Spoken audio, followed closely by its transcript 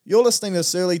You're listening to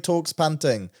Searley Talks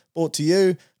Punting, brought to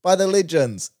you by the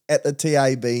legends at the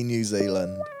TAB New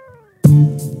Zealand.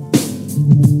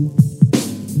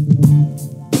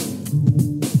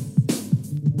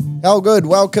 How good,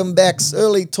 welcome back,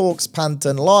 Searley Talks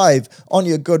Punting live on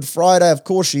your Good Friday. Of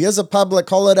course, she is a public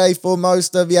holiday for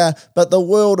most of you, but the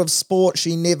world of sport,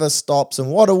 she never stops.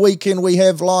 And what a weekend we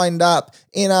have lined up.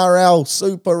 NRL,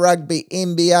 Super Rugby,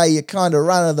 NBA, your kind of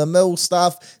run-of-the-mill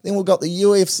stuff. Then we've got the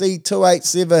UFC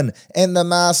 287 and the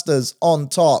Masters on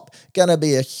top. Gonna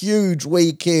be a huge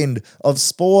weekend of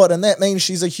sport, and that means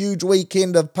she's a huge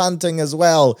weekend of punting as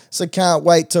well. So can't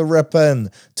wait to rip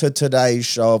in to today's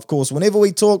show. Of course, whenever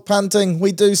we talk punting,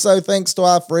 we do so thanks to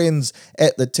our friends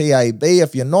at the TAB.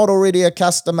 If you're not already a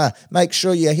customer, make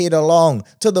sure you head along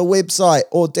to the website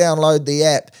or download the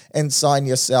app and sign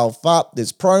yourself up.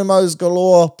 There's promos galore,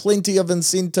 plenty of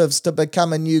incentives to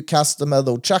become a new customer.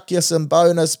 They'll chuck you some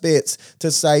bonus bets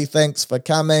to say thanks for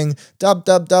coming.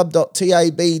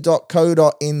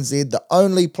 www.tab.co.nz, the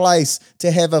only place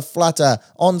to have a flutter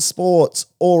on sports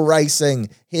or racing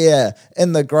here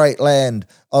in the great land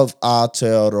of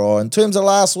Aotearoa. In terms of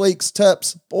last week's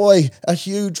tips, boy, a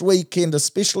huge weekend,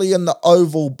 especially in the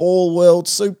oval ball world.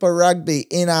 Super Rugby,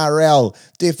 NRL,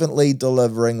 definitely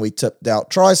delivering. We tipped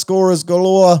out try scorers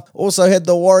galore. Also had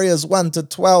the Warriors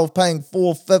 1-12 paying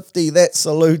 $4.50. That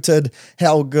saluted.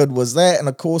 How good was that? And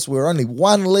of course, we're only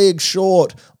one leg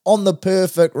short on the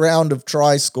perfect round of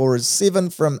try scorers,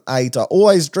 7 from 8. I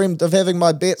always dreamt of having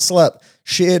my bet slip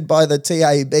shared by the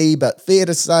TAB, but fair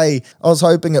to say, I was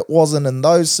hoping it wasn't in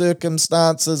those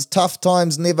circumstances. Tough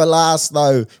times never last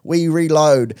though. We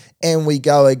reload and we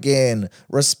go again,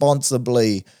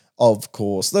 responsibly, of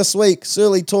course. This week,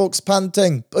 Searley Talks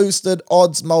Punting, boosted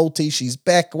odds multi. She's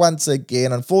back once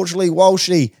again. Unfortunately,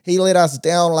 Walshy, he let us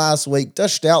down last week,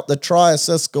 dished out the try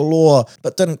assist galore,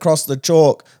 but didn't cross the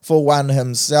chalk for one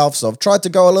himself. So I've tried to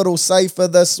go a little safer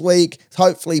this week,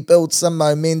 hopefully build some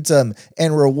momentum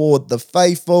and reward the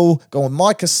faithful. Going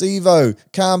Micah Sivo,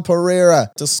 Cam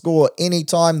Pereira to score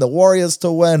anytime, the Warriors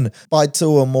to win by 2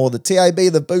 or more. The TAB,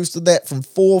 they've boosted that from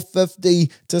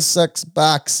 $4.50 to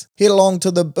 $6. Head along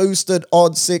to the boosted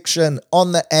odds section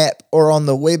on the app or on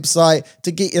the website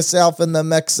to get yourself in the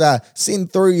mixer.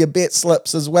 Send through your bet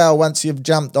slips as well once you've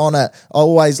jumped on it. I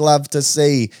always love to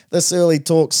see the Searley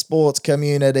Talk Sports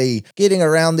community getting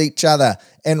around each other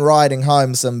and riding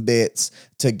home some bets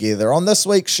together. On this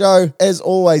week's show, as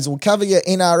always, we'll cover your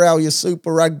NRL, your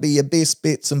Super Rugby, your best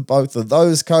bets in both of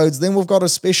those codes. Then we've got a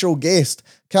special guest,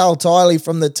 Carl Tiley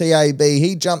from the TAB.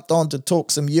 He jumped on to talk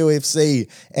some UFC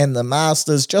and the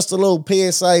Masters. Just a little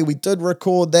PSA, we did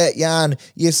record that yarn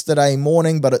yesterday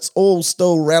morning, but it's all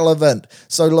still relevant.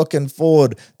 So looking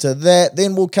forward to that.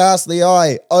 Then we'll cast the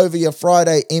eye over your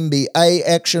Friday NBA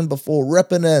action before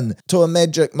ripping in to a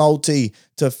Magic Multi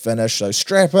to finish. So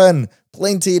strap in,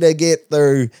 plenty to get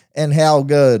through, and how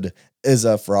good is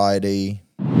a Friday?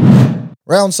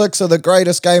 Round 6 of the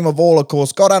greatest game of all, of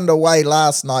course, got underway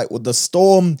last night with the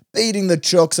Storm beating the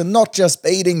Chooks, and not just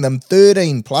beating them,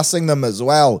 13 plussing them as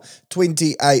well,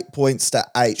 28 points to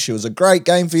 8. It was a great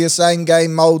game for your same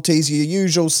game multis. Your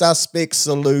usual suspects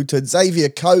saluted. Xavier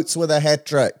Coates with a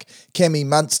hat-trick. Cammy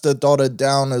Munster dotted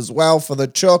down as well for the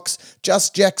Chooks.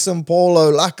 Just Jackson Paulo,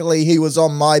 luckily he was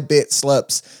on my bet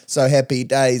slips, so happy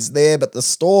days there. But the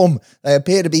Storm, they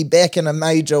appear to be back in a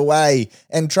major way,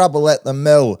 and trouble at the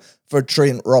mill for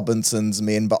Trent Robinson's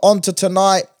men. But on to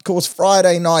tonight, of course,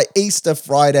 Friday night, Easter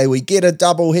Friday, we get a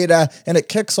doubleheader, and it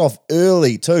kicks off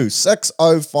early too,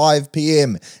 6:05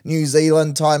 p.m. New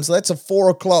Zealand time, so that's a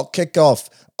 4 o'clock kickoff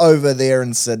over there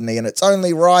in Sydney, and it's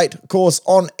only right, of course,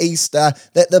 on Easter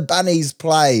that the Bunnies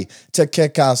play to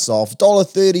kick us off.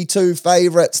 $1.32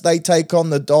 favourites, they take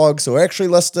on the Dogs, who are actually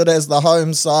listed as the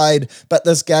home side, but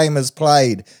this game is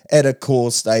played at a core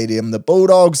stadium. The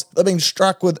Bulldogs, they've been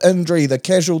struck with injury. The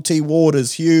casualty ward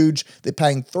is huge. They're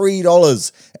paying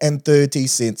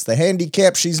 $3.30. The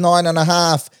handicap, she's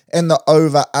 9.5, and the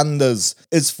over-unders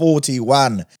is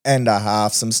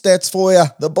 41.5. Some stats for you.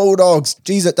 The Bulldogs,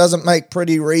 geez, it doesn't make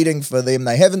pretty reading for them.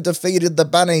 They haven't defeated the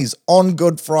Bunnies on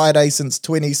Good Friday since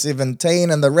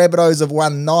 2017, and the Rabbitohs have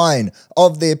won 9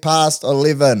 of their past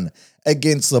 11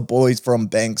 against the boys from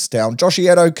Bankstown. Joshy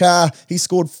Adokar, he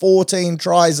scored 14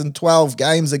 tries in 12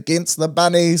 games against the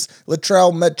Bunnies.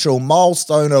 Latrell Mitchell,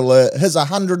 milestone alert, his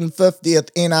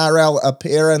 150th NRL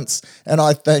appearance, and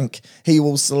I think he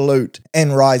will salute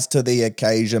and rise to the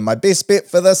occasion. My best bet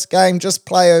for this game, just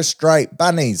play her straight.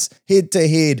 Bunnies, head to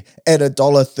head at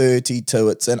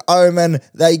 $1.32. It's an omen,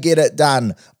 they get it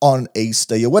done on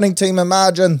Easter. Your winning team and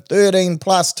margin, 13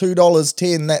 plus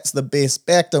 $2.10, that's the best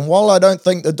backed. And while I don't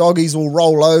think the Doggies bunnies will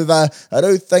roll over. I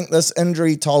do think this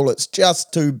injury toll, it's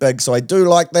just too big, so I do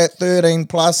like that 13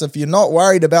 plus. If you're not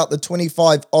worried about the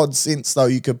 25 odd cents though,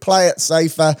 you could play it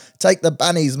safer, take the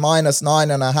bunnies minus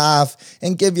 9.5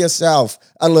 and give yourself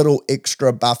a little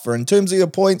extra buffer. In terms of your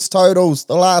points totals,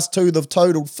 the last two they've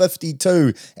totaled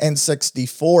 52 and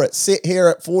 64. It's set here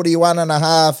at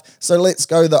 41.5, so let's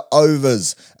go the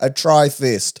overs. A try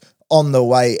fest on the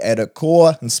way at a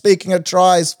core. And speaking of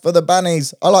tries for the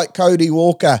bunnies, I like Cody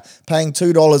Walker paying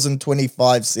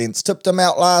 $2.25. Tipped him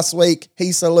out last week.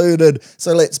 He saluted,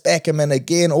 so let's back him in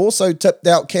again. Also tipped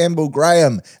out Campbell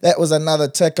Graham. That was another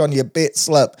tick on your bet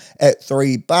slip at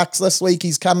 $3. This week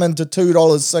he's come into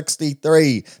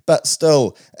 $2.63, but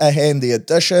still a handy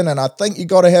addition. And I think you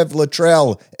got to have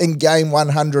Latrell in game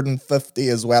 150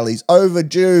 as well. He's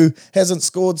overdue, hasn't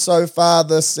scored so far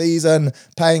this season,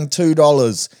 paying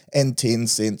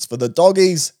 $2.10 for the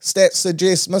doggies. Stats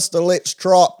suggest Mr. Let's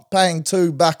Trot paying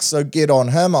 $2, so get on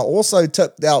him. I also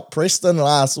tipped out Preston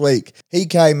last week. He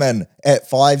came in at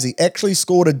fives. He actually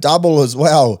scored a double as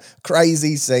well.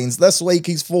 Crazy scenes. This week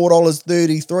he's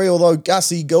 $4.33, although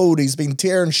Gussie Gould, he's been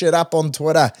tearing shit up on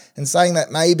Twitter and saying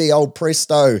that maybe old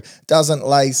Presto doesn't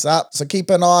lace up. So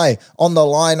keep an eye on the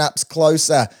lineups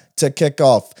closer to kick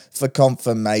off for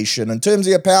confirmation. In terms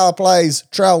of your power plays,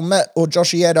 Trell Mitt or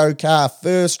Joshiato Carr,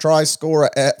 first try scorer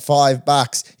at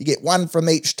 $5. You get one from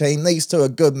each team. These two are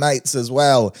good mates as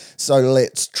well, so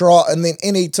let's trot. And then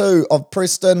any two of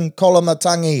Preston,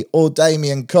 Kolomatangi or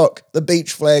Damien Cook, the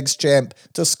Beach Flags champ,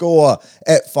 to score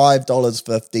at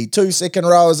 $5.50. 2 second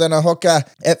rowers and a hooker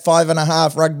at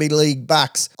 5.5 rugby league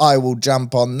bucks. I will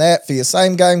jump on that. For your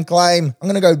same game claim, I'm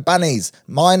going to go bunnies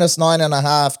minus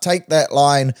 9.5. Take that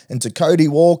line into Cody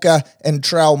Walker and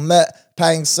Trell Mitt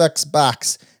paying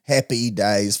 $6. Happy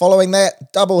days. Following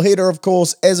that, double header, of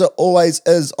course, as it always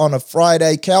is on a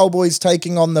Friday. Cowboys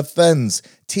taking on the Finns.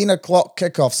 10 o'clock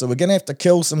kickoff, so we're going to have to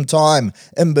kill some time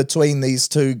in between these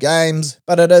two games,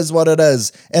 but it is what it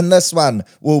is, and this one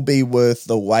will be worth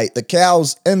the wait. The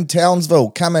Cows in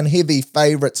Townsville come in heavy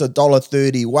favourites,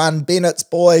 $1.31. Bennett's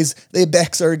boys, their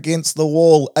backs are against the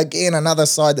wall. Again, another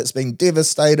side that's been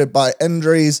devastated by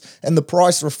injuries, and the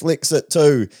price reflects it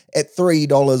too, at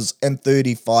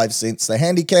 $3.35. The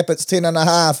handicap, it's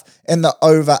 10.5, and the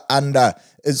over-under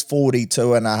is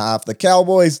 42.5. The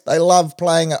Cowboys, they love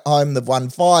playing at home. They've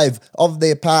won 5 of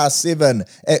their past 7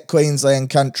 at Queensland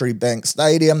Country Bank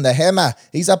Stadium. The Hammer,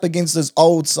 he's up against his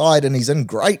old side and he's in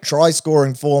great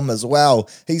try-scoring form as well.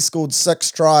 He's scored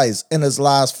 6 tries in his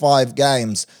last 5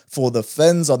 games for the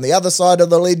Finns. On the other side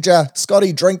of the ledger,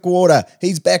 Scotty Drinkwater,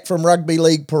 he's back from rugby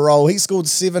league parole. He scored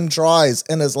 7 tries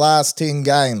in his last 10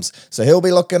 games, so he'll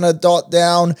be looking to dot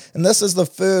down, and this is the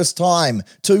first time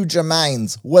 2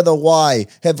 Jermaines with a Y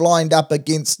have lined up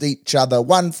against each other,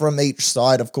 one from each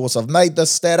side. Of course, I've made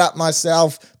this stat up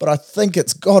myself, but I think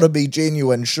it's got to be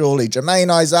genuine, surely. Jermaine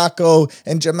Isako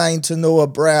and Jermaine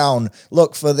Tanua-Brown,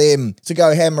 look for them to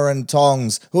go hammer and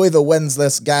tongs. Whoever wins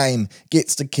this game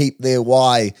gets to keep their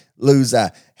Y.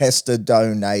 Loser has to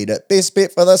donate it. Best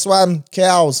bet for this one,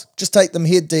 Cows. Just take them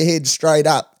head-to-head straight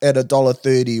up at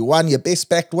 $1.31. Your best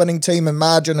backed winning team in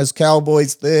margin is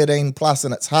Cowboys 13 plus,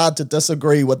 and it's hard to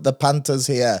disagree with the punters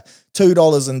here.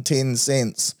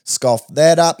 $2.10. Scoff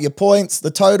that up. Your points, the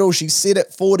total, she's set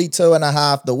at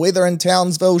 42.5. The weather in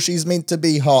Townsville, she's meant to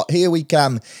be hot. Here we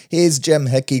come. Here's Jim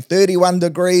Hickey. 31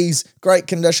 degrees. Great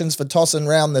conditions for tossing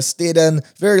round the Steadin.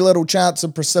 Very little chance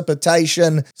of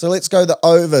precipitation. So let's go the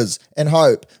overs and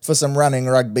hope for some running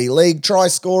rugby league. Try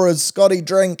scorers, Scotty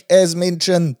Drink, as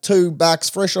mentioned,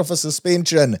 $2, fresh off a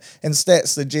suspension. And stats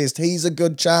suggest he's a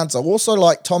good chance. I also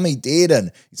like Tommy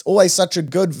Dearden. He's always such a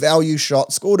good value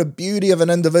shot. Scored a beauty of an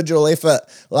individual effort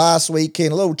last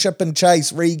weekend. A little chip and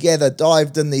chase regather,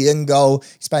 dived in the in goal.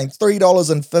 He's paying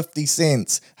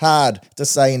 $3.50. Hard to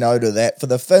say no to that. For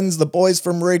the Finns, the boys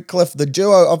from Redcliffe, the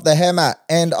duo of the Hammer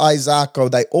and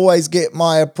Isako, they always get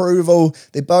my approval.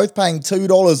 They're both paying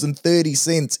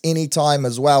 $2.30 anytime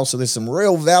as well, so there's some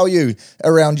real value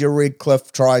around your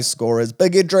Redcliffe try scorers.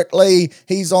 Big Edric Lee,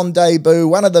 he's on debut,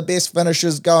 one of the best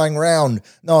finishers going round,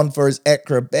 known for his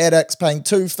acrobatics, paying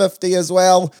 $2.50 as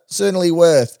well. Certainly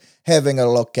worth having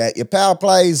a look at. Your power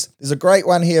plays, there's a great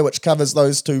one here which covers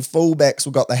those 2 fullbacks.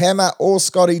 We've got the Hammer or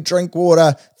Scotty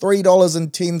Drinkwater,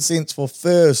 $3.10 for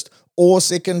first or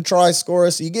second try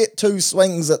scorer, so you get 2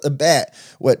 swings at the bat,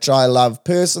 which I love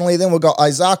personally. Then we've got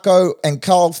Isako and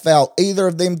Carl Felt, either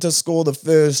of them to score the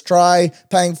first try,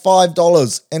 paying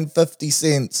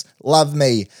 $5.50. love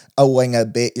me a winger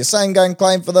bet. You're saying go and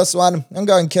claim for this one? I'm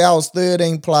going Cows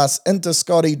 13 plus into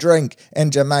Scotty Drink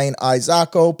and Jermaine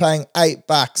Isako, paying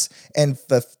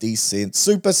 $8.50.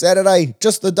 Super Saturday,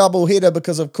 just the double header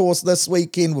because of course this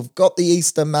weekend we've got the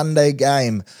Easter Monday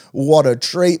game. What a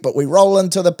treat, but we roll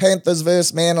into the Panthers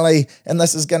versus Manly, and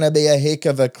this is going to be a heck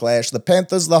of a clash. The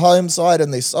Panthers the home side,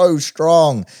 and they're so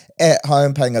strong at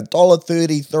home, paying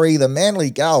 $1.33. The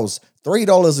Manly Gals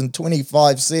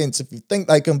 $3.25. If you think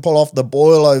they can pull off the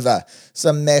boil over,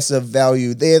 some massive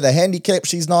value there. The handicap,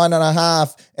 she's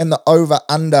 9.5, and the over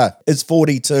under is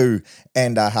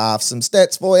 42.5. Some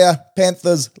stats for you.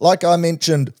 Panthers, like I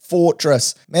mentioned,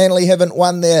 fortress. Manly haven't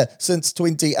won there since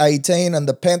 2018, and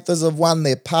the Panthers have won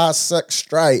their past 6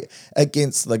 straight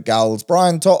against the Gulls.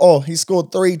 Brian To'o, he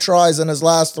scored 3 tries in his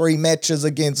last 3 matches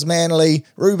against Manly.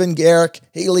 Ruben Garrick,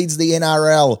 he leads the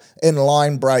NRL in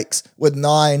line breaks with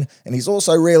 9, and he's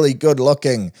also really good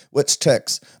looking, which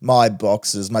ticks my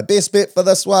boxes. My best bet for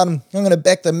this one, I'm going to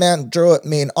back the Mount Druitt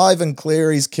men, Ivan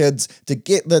Cleary's kids, to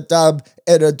get the dub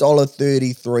at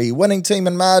 $1.33. Winning team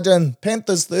and margin,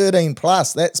 Panthers 13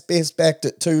 plus. That's best backed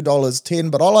at $2.10,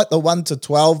 but I like the 1 to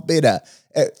 12 better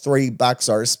at $3.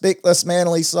 I respect this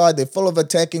Manly side. They're full of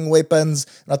attacking weapons,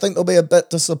 and I think they'll be a bit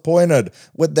disappointed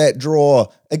with that draw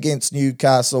against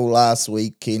Newcastle last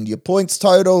weekend. Your points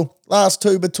total, last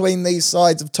 2 between these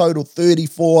sides have totaled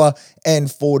 34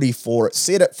 and 44. It's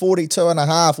set at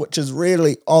 42.5, which is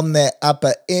really on that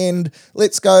upper end.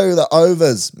 Let's go the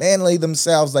overs. Manly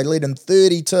themselves, they led in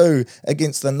 32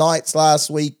 against the Knights last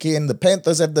weekend. The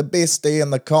Panthers have the best D in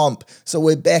the comp, so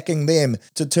we're backing them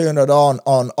to turn it on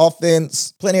offense.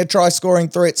 Plenty of try-scoring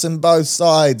threats in both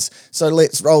sides, so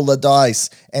let's roll the dice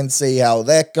and see how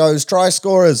that goes. Try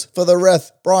scorers for the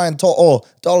Rith, Brian To'o,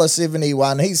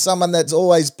 $1.71. He's someone that's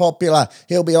always popular.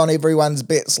 He'll be on everyone's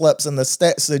bet slips, and the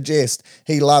stats suggest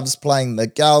he loves playing the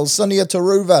Gulls. Sunia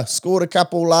Taruva scored a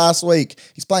couple last week.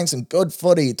 He's playing some good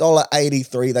footy,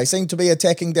 $1.83. They seem to be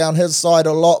attacking down his side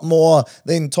a lot more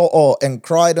than To'o and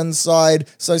Crichton's side,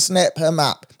 so snap him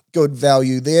up. Good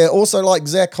value there. Also like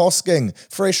Zach Hosking,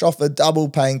 fresh off a double,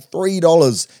 paying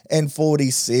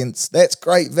 $3.40. That's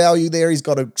great value there. He's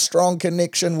got a strong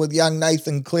connection with young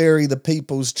Nathan Cleary, the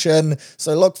people's chin,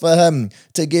 so look for him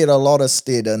to get a lot of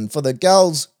stead in. For the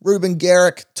Gulls, Ruben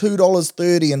Garrick,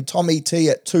 $2.30, and Tommy T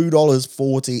at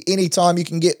 $2.40. Anytime you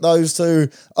can get those two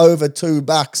over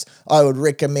 $2, I would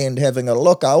recommend having a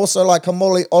look. I also like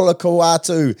Hamuli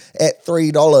Olakau'atu at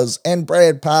 $3, and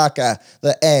Brad Parker,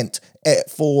 the Ant, at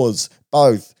 4s.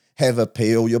 Both have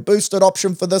appeal. Your boosted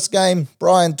option for this game,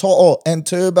 Brian To'o and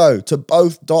Turbo to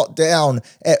both dot down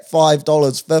at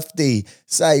 $5.50.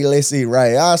 Say Leslie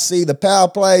Ray. RC, the power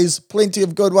plays, plenty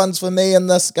of good ones for me in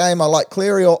this game. I like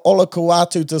Cleary or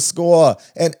Olakau'atu to score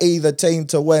and either team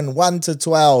to win 1 to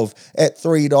 12 at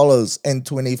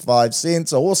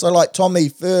 $3.25. I also like Tommy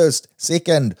first,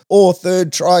 second or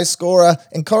third try scorer,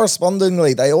 and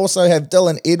correspondingly they also have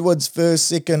Dylan Edwards first,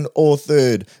 second or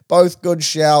third. Both good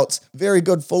shouts, very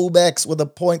good fullbacks with a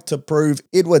point to prove.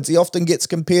 Edwards, he often gets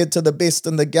compared to the best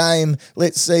in the game.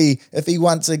 Let's see if he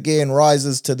once again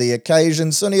rises to the occasion.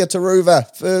 Sunia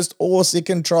Taruva, first or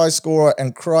second try scorer,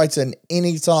 and Crichton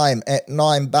anytime at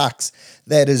 $9.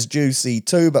 That is juicy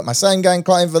too. But my same game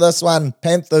claim for this one,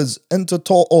 Panthers into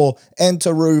To'o and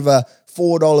Taruva,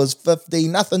 $4.50.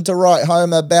 Nothing to write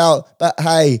home about, but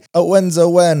hey, a win's a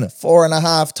win.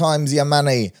 4.5 times your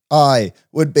money. I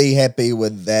would be happy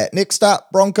with that. Next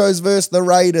up, Broncos versus the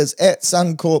Raiders at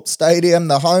Suncorp Stadium.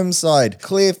 The home side,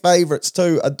 clear favourites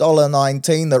too,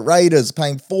 $1.19. The Raiders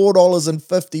paying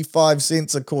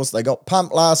 $4.55. Of course, they got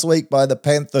pumped last week by the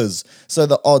Panthers, so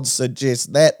the odds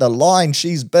suggest that. The line,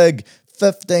 she's big,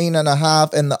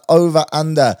 15.5, and the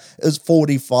over-under is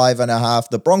 45.5.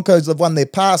 The Broncos have won their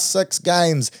past 6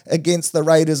 games against the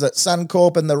Raiders at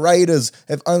Suncorp, and the Raiders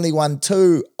have only won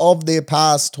 2 of their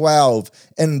past 12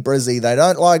 in Brizzy. They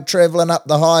don't like travelling up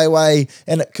the highway,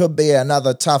 and it could be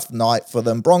another tough night for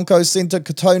them. Broncos centre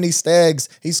Katoni Staggs,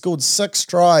 he scored 6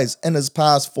 tries in his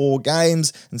past 4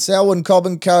 games, and Selwyn Cobb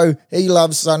 & Co, he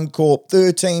loves Suncorp,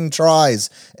 13 tries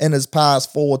in his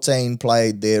past 14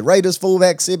 played there. Raiders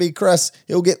fullback Sebi Chris,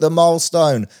 he'll get the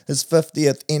milestone, his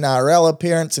 50th NRL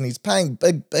appearance, and he's paying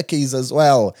big bickies as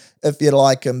well if you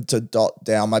like him to dot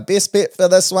down. My best bet for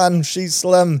this one, she's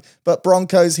slim, but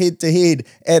Broncos head-to-head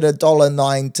at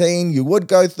 $1.19. You would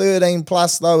go 13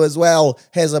 plus though as well,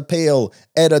 has appeal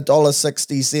at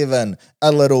 $1.67,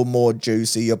 a little more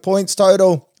juicy. Your points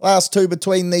total, Last two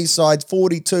between these sides,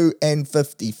 42 and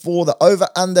 54. The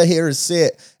over-under here is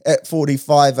set at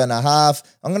 45.5.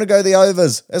 I'm going to go the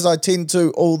overs, as I tend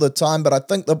to all the time, but I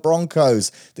think the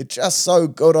Broncos, they're just so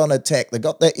good on attack. They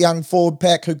got that young forward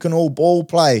pack who can all ball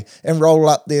play and roll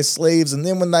up their sleeves, and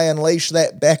then when they unleash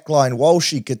that backline,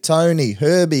 Walshy, Katoni,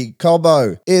 Herbie,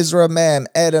 Cobbo, Ezra Mam,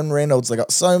 Adam Reynolds, they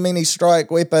got so many strike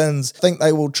weapons. I think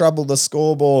they will trouble the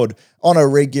scoreboard on a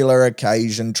regular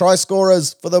occasion. Try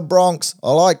scorers for the Bronx.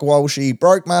 I like Walshy.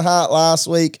 Broke my heart last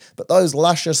week, but those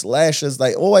luscious lashes,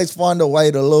 they always find a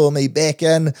way to lure me back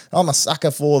in. I'm a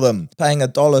sucker for them. Paying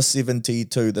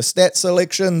 $1.72. The stat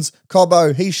selections,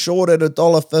 Cobbo, he's short at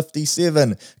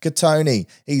 $1.57. Katoni,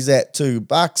 he's at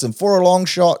 $2. And for a long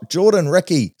shot, Jordan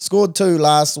Ricky scored 2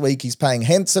 last week. He's paying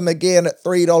handsome again at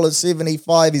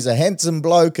 $3.75. He's a handsome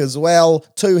bloke as well.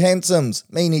 2 handsomes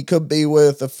mean he could be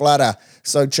worth a flutter.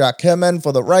 So chuck him in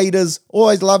for the Raiders.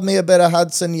 Always love me a bit of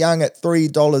Hudson Young at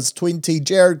 $3.20.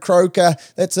 Jared Croker,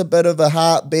 that's a bit of a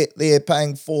heart bet there,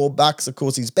 paying $4. Of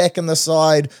course, he's back in the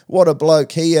side. What a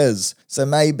bloke he is. So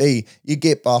maybe you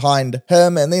get behind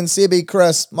him. And then Sebi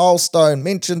Chris, Milestone,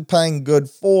 mentioned paying good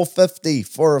 $4.50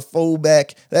 for a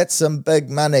fullback. That's some big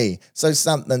money. So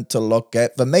something to look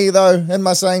at. For me though, in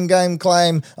my same game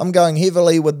claim, I'm going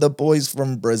heavily with the boys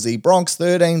from Brizzy. Bronx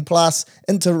 13 plus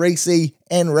into Reese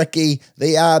and Ricky,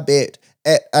 the R bet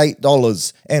at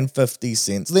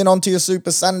 $8.50. Then on to your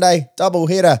Super Sunday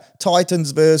doubleheader,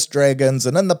 Titans versus Dragons.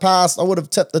 And in the past, I would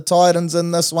have tipped the Titans in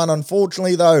this one.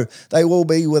 Unfortunately, though, they will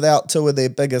be without 2 of their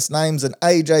biggest names, and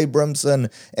AJ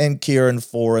Brimson and Kieran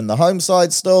Foran. The home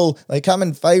side still, they come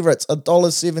in favourites,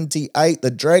 $1.78. The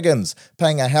Dragons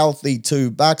paying a healthy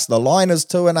 $2. The line is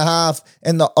 2.5,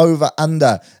 and the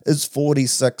over-under is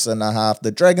 46.5.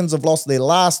 The Dragons have lost their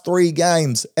last 3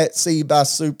 games at Seabus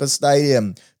Super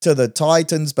Stadium to the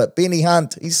Titans, but Benny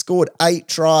Hunt, he scored 8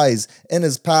 tries in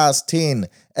his past 10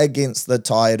 against the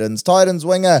Titans. Titans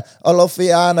winger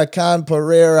Olofiana Khan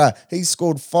Pereira, he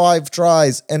scored 5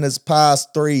 tries in his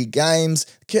past 3 games.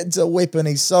 Kid's a weapon,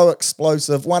 he's so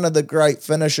explosive, one of the great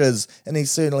finishers, and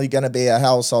he's certainly going to be a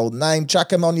household name.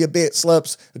 Chuck him on your bet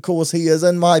slips. Of course, he is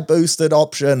in my boosted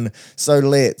option, so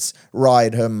let's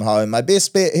ride him home. My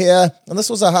best bet here, and this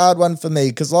was a hard one for me,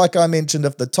 because like I mentioned,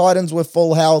 if the Titans were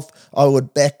full health, I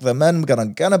would back them in.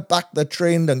 I'm going to buck the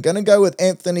trend. I'm going to go with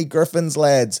Anthony Griffin's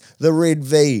lads, the Red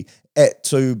V, at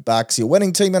 $2. Your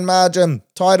winning team and margin,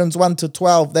 Titans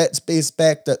 1-12, that's best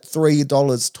backed at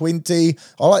 $3.20.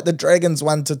 I like the Dragons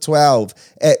 1-12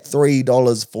 at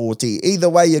 $3.40. Either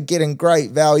way, you're getting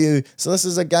great value. So this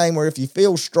is a game where if you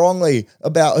feel strongly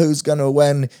about who's going to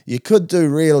win, you could do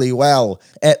really well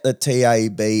at the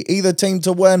TAB. Either team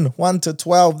to win,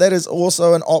 1-12, that is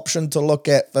also an option to look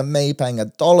at for me, paying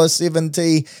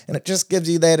 $1.70, and it just gives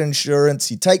you that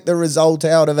insurance. You take the result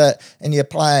out of it, and you're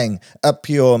playing a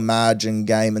pure margin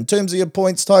game. In terms of your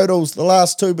points totals, the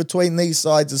last 2 between these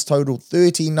sides is total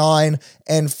 39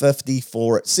 and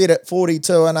 54. It's set at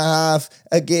 42.5.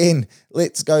 Again,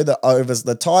 let's go the overs.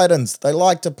 The Titans, they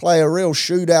like to play a real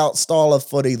shootout style of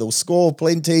footy. They'll score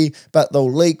plenty, but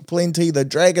they'll leak plenty. The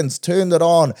Dragons turned it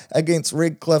on against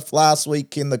Redcliffe last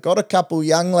weekend. They've got a couple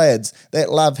young lads that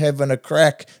love having a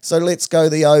crack, so let's go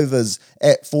the overs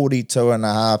at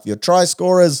 42.5. Your try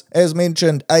scorers, as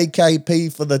mentioned,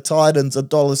 AKP for the Titans,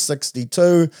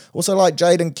 $1.62. Also like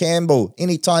Jaden Campbell,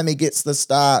 anytime he gets the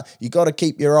start, you got to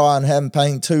keep your eye on him,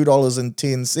 paying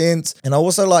 $2.10. And I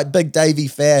also like Big Davy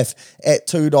Faff at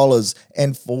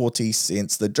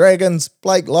 $2.40. The Dragons,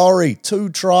 Blake Lowry, 2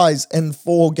 tries in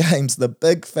 4 games. The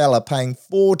big fella paying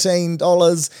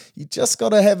 $14. You just got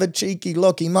to have a cheeky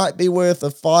look. He might be worth a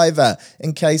 $5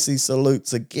 in case he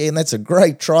salutes again. That's a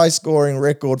great try scoring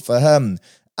record for him.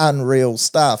 Unreal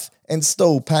stuff. And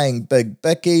still paying big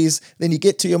bickies. Then you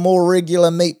get to your more regular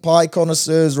meat pie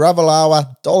connoisseurs.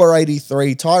 Ravalawa,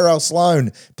 $1.83. Tyrell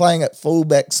Sloan playing at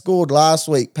fullback, scored last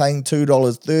week, paying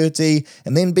 $2.30.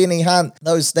 And then Benny Hunt,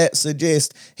 those stats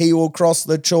suggest he will cross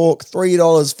the chalk,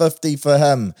 $3.50 for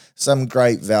him. Some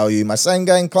great value. My same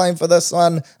game claim for this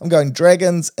one, I'm going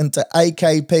Dragons into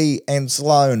AKP and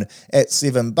Sloan at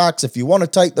 $7. If you want to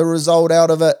take the result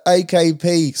out of it,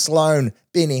 AKP, Sloan,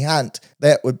 Benny Hunt,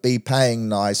 that would be paying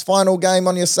nice. Final game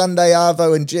on your Sunday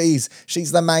Arvo, and geez,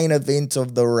 she's the main event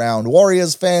of the round.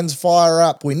 Warriors fans, fire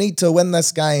up. We need to win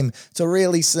this game to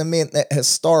really cement that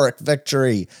historic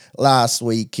victory last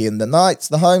weekend. The Knights,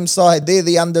 the home side, they're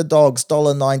the underdogs,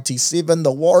 $1.97.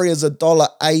 The Warriors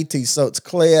 $1.80, so it's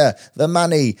clear the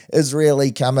money is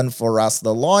really coming for us.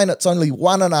 The line, it's only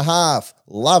 1.5.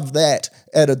 Love that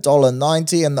at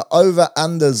 $1.90, and the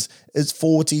over-unders is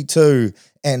 42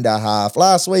 1.5.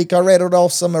 Last week I rattled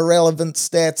off some irrelevant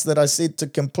stats that I said to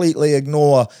completely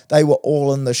ignore. They were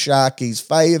all in the Sharkies'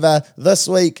 favour. This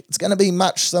week it's going to be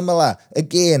much similar.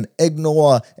 Again,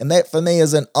 ignore. And that for me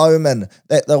is an omen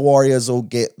that the Warriors will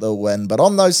get the win. But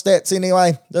on those stats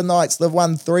anyway, the Knights, they've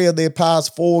won 3 of their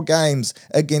past 4 games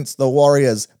against the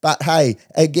Warriors. But hey,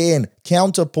 again,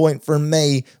 counterpoint from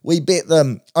me, we bet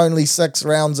them only 6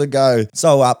 rounds ago,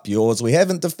 so up yours. We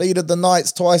haven't defeated the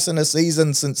Knights twice in a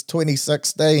season since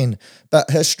 2016, but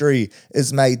history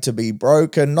is made to be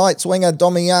broken. Knights winger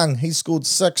Dommy Young, he scored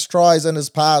 6 tries in his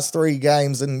past 3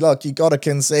 games, and look, you got to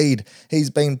concede, he's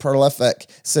been prolific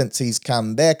since he's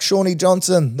come back. Shawnee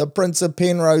Johnson, the Prince of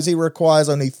Penrose, he requires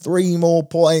only 3 more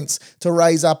points to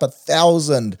raise up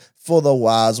 1,000 for the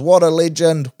Wars. What a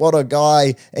legend, what a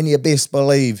guy, and you best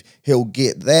believe he'll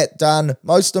get that done.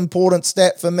 Most important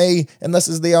stat for me, and this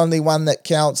is the only one that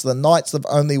counts, the Knights have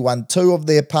only won 2 of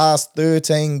their past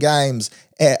 13 games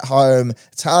at home.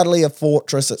 It's hardly a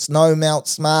fortress, it's no Mount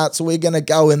Smart, so we're going to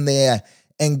go in there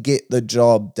and get the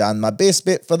job done. My best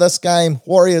bet for this game,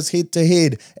 Warriors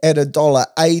head-to-head at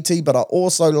 $1.80, but I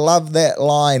also love that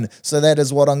line, so that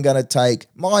is what I'm going to take.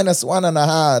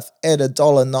 -1.5 at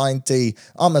 $1.90.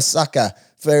 I'm a sucker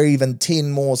for even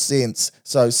 10 more cents,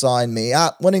 so sign me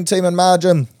up. Winning team and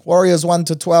margin, Warriors 1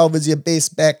 to 12 is your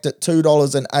best backed at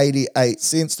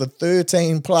 $2.88. The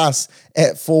 13 plus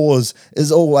at 4s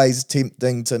is always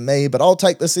tempting to me, but I'll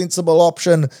take the sensible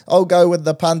option. I'll go with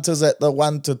the punters at the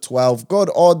 1 to 12. Good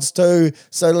odds too,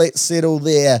 so let's settle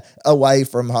there away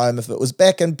from home. If it was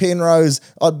back in Penrose,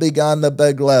 I'd be going the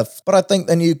big lift, but I think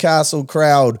the Newcastle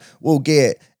crowd will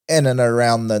get in and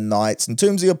around the Knights. In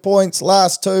terms of your points,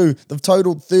 last 2, they've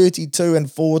totaled 32 and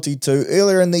 42.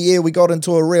 Earlier in the year, we got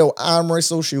into a real arm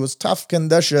wrestle. She was tough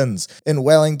conditions in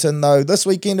Wellington, though. This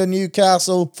weekend in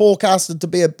Newcastle, forecasted to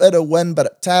be a bit of wind, but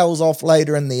it tails off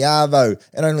later in the Arvo,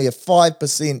 and only a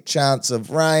 5% chance of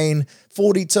rain.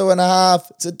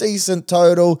 42.5, it's a decent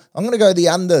total. I'm going to go the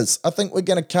unders. I think we're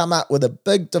going to come up with a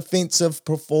big defensive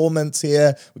performance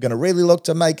here. We're going to really look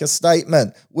to make a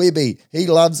statement. Webby, he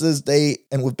loves his D,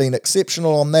 and we've been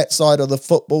exceptional on that side of the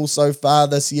football so far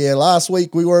this year. Last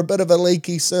week, we were a bit of a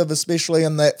leaky sieve, especially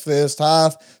in that first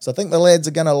half, so I think the lads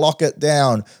are going to lock it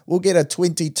down. We'll get a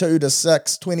 22 to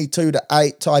 6, 22 to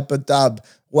 8 type of dub,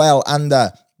 well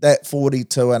under that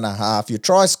 42.5. Your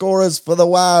try scorers for the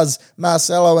Wars,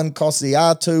 Marcelo and Kossi,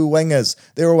 are 2 wingers.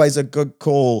 They're always a good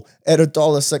call at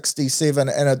 $1.67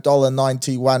 and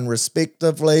 $1.91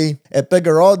 respectively. At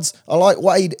bigger odds, I like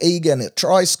Wade Egan, a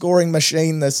try scoring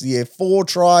machine this year. 4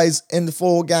 tries in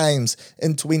 4 games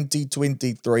in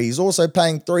 2023. He's also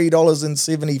paying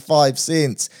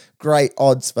 $3.75. Great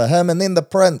odds for him. And then the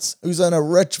Prince, who's in a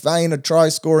rich vein of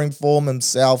try-scoring form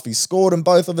himself. He scored in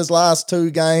both of his last 2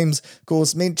 games. Of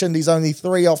course, mentioned he's only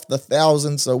 3 off the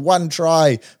 1,000, so 1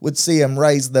 try would see him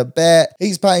raise the bat.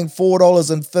 He's paying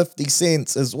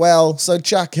 $4.50 as well, so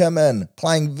chuck him in.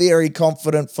 Playing very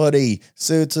confident footy.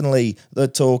 Certainly the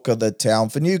talk of the town.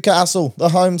 For Newcastle, the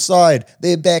home side,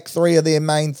 they're back 3 of their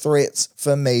main threats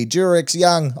for me. Durex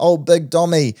Young, old Big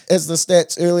Dommy, as the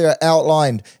stats earlier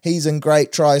outlined, he's in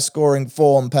great try-scoring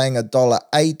form, paying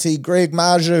 $1.80. Greg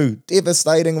Marju,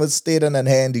 devastating with Steadon in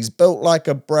hand. He's built like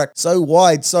a brick, so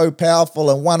wide, so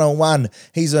powerful, and one-on-one,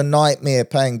 he's a nightmare,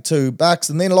 paying $2.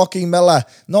 And then Lockie Miller,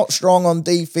 not strong on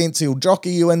defense, he'll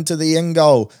jockey you into the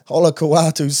in-goal.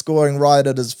 Holokawatu scoring right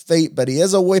at his feet, but he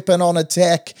is a weapon on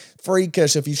attack.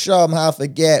 Freakish, if you show him half a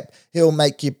gap, he'll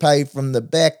make you pay from the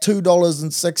back.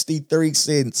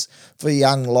 $2.63 for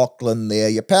young Lachlan there.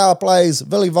 Your power plays,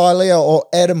 Vili Vailea or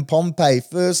Adam Pompey,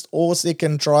 first or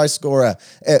second try scorer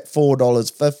at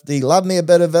 $4.50. Love me a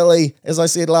bit of Vili. As I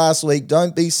said last week,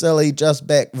 don't be silly, just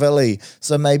back Vili.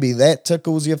 So maybe that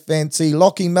tickles your fancy.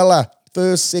 Lockie Miller,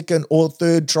 first, second, or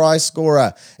third try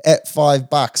scorer at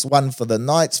 $5. One for the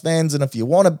Knights fans. And if you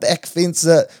want to back fence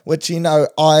it, which you know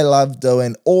I love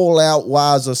doing, all-out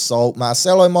Wars assault.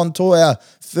 Marcelo Montoya,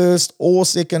 first or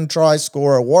second try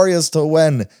scorer. Warriors to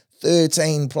win,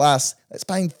 13 plus. That's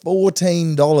paying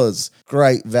 $14.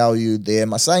 Great value there.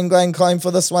 My same game claim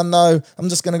for this one, though, I'm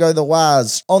just going to go the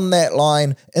Wars on that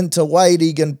line into Wade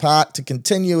Egan Park to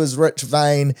continue his rich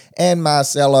vein, and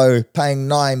Marcelo paying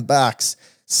 $9.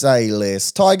 Say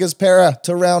less. Tigers Para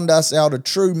to round us out, a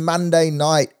true Monday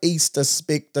night Easter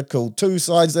spectacle. 2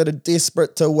 sides that are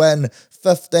desperate to win.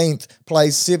 15th,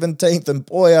 plays 17th, and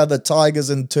boy are the Tigers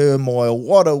in turmoil.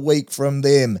 What a week from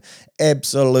them.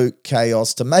 Absolute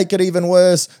chaos. To make it even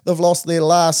worse, they've lost their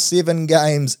last 7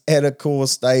 games at Accor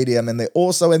Stadium, and they're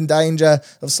also in danger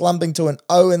of slumping to an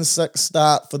 0-6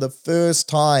 start for the first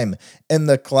time in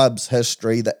the club's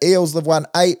history. The Eels have won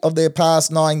 8 of their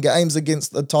past 9 games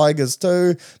against the Tigers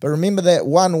too, but remember that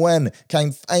one win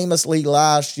came famously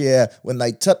last year when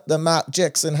they tipped them up.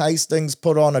 Jackson Hastings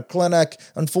put on a clinic.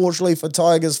 Unfortunately for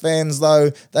Tigers fans though,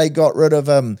 they got rid of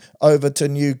him over to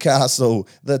Newcastle.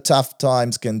 The tough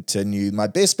times continue. My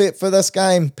best bet for this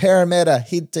game, Parramatta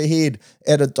head-to-head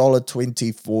at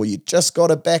 $1.24. You just got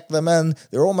to back them in.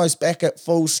 They're almost back at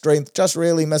full strength, just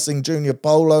really missing Junior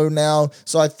Polo now,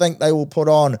 so I think they will put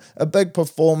on a big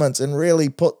performance and really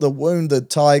put the wounded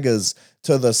Tigers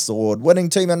to the sword. Winning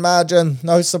team and margin,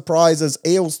 no surprises.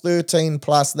 Eels 13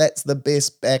 plus, that's the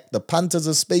best back. The punters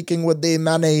are speaking with their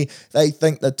money. They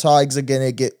think the Tigers are going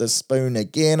to get the spoon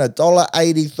again.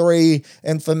 $1.83,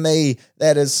 and for me,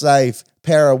 that is safe.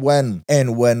 Para win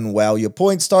and win well. Your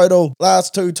points total,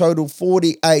 last two total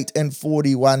 48 and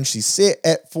 41. She's set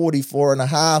at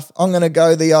 44.5. I'm going to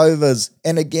go the overs.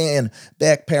 And again,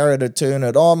 back Para to turn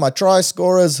it on. My try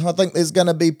scorers, I think there's going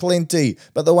to be plenty,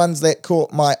 but the ones that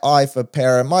caught my eye for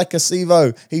Para, Mike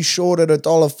Acevo, he's short at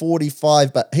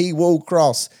 $1.45, but he will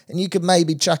cross, and you could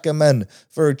maybe chuck him in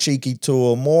for a cheeky 2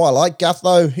 or more. I like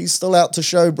Gutho. He's still out to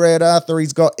show Brad Arthur.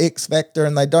 He's got X Factor,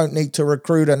 and they don't need to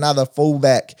recruit another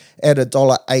fullback at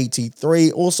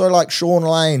 $1.83. Also like Sean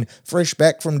Lane, fresh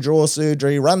back from jaw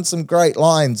surgery, runs some great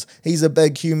lines. He's a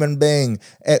big human being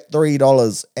at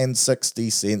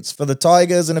 $3.60 for the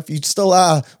Tigers. And if you still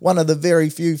are one of the very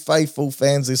few faithful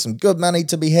fans, there's some good money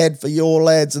to be had for your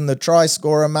lads in the try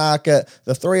scorer market.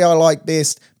 The 3 I like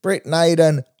best, Brett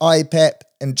Naden, IPAP,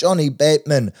 and Johnny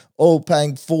Batman, all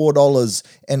paying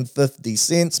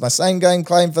 $4.50. My same game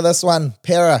claim for this one,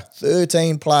 Para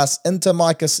 13 plus into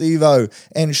Mike Acevo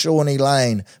and Shawnee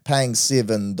Lane, paying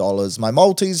 $7. My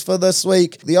multis for this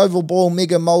week, the Oval Ball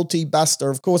Mega Multi Buster.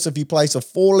 Of course, if you place a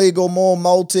 4-leg or more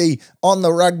multi on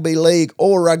the Rugby League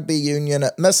or Rugby Union,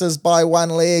 it misses by 1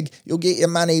 leg, you'll get your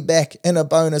money back in a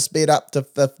bonus bet up to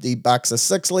 $50. A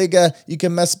 6-legger, you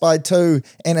can miss by 2,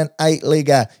 and an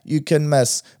 8-legger, you can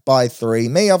miss by 3.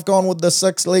 Me, I've gone with the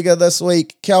 6-legger this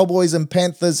week. Cowboys and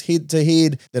Panthers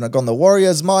head-to-head. Then I've gone the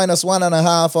Warriors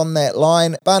 -1.5 on that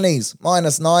line. Bunnies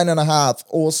 -9.5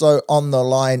 also on the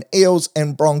line. Eels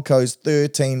and Broncos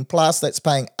 13 plus. That's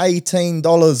paying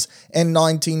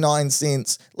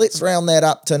 $18.99. Let's round that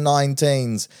up to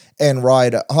 19s and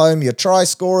ride at home. Your try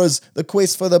scorers, the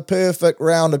quest for the perfect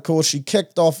round. Of course, she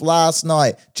kicked off last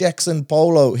night. Jackson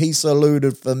Polo, he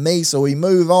saluted for me, so we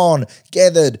move on.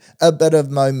 Gathered a bit of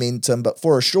momentum, but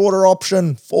for a shorter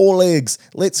option, 4 legs.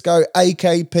 Let's go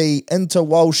AKP into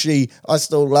Walshy. I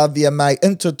still love you, mate.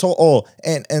 Into To'o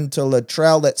and into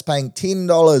Latrell. That's paying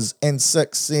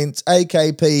 $10.06.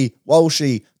 AKP,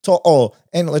 Walshy, To'o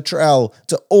and Latrell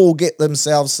to all get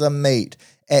themselves some meat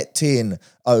at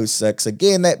 10.06.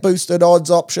 Again, that boosted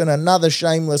odds option, another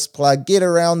shameless plug. Get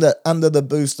around it under the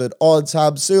boosted odds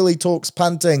hub. Searley Talks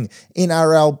Punting,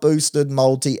 NRL boosted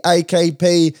multi.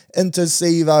 AKP into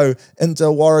Sevo,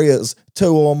 into Warriors,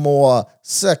 2 or more,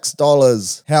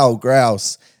 $6. How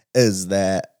grouse is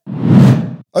that?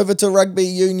 Over to Rugby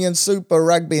Union Super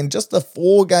Rugby, and just the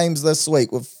 4 games this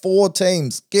week with 4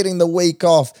 teams getting the week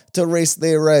off to rest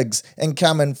their rigs and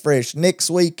coming fresh. Next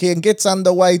weekend gets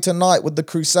underway tonight with the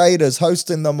Crusaders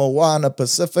hosting the Moana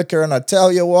Pacifica, and I tell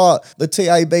you what, the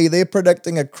TAB, they're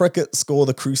predicting a cricket score.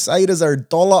 The Crusaders are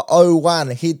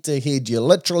 $1.01 head-to-head. You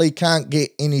literally can't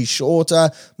get any shorter.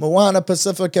 Moana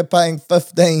Pacifica paying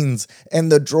 15s,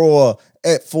 and the draw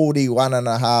at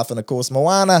 41.5. And of course,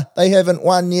 Moana, they haven't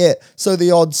won yet, so the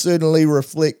odds certainly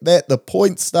reflect that. The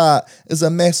point start is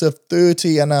a massive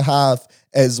 30.5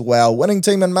 as well. Winning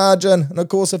team and margin, and of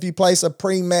course, if you place a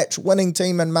pre-match winning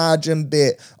team and margin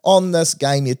bet on this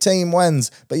game, your team wins,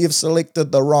 but you've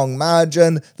selected the wrong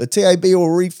margin, the TAB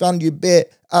will refund your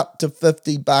bet up to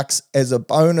 $50 as a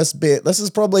bonus bet. This is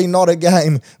probably not a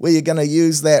game where you're going to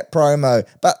use that promo,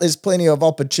 but there's plenty of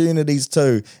opportunities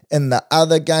too in the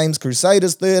other games.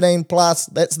 Crusaders 13 plus,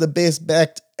 that's the best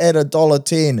backed at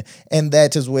 $1.10, and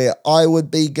that is where I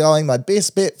would be going. My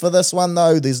best bet for this one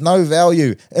though, there's no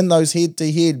value in those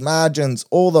head-to-head margins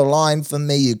or the line for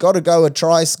me. You got to go a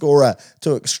try scorer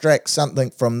to extract something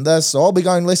from from this. So I'll be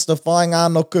going Leicester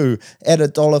Whainganuku at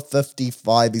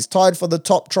 $1.55. He's tied for the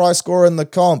top try scorer in the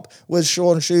comp with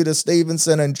Sean Shooter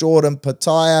Stevenson and Jordan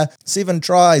Pataya. 7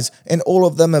 tries, and all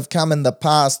of them have come in the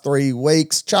past 3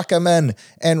 weeks. Chuck him in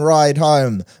and ride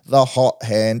home the hot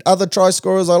hand. Other try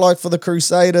scorers I like for the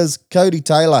Crusaders, Cody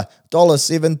Taylor,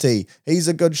 $1.70. He's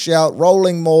a good shout.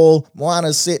 Rolling maul.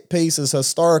 Moana's set piece is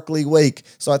historically weak,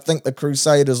 so I think the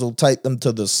Crusaders will take them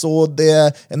to the sword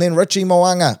there. And then Richie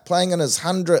Moanga playing in his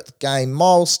 100th game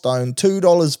milestone,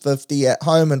 $2.50 at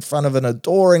home in front of an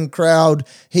adoring crowd.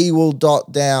 He will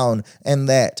dot down, and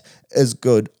that is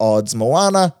good odds.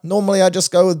 Moana, normally I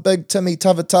just go with big Timmy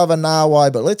Tavatava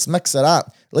Nawai, but let's mix it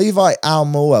up. Levi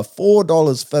Aumua,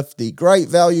 $4.50. Great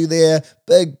value there.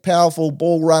 Big, powerful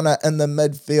ball runner in the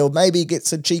midfield. Maybe he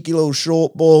gets a cheeky little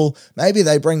short ball. Maybe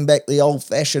they bring back the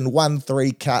old-fashioned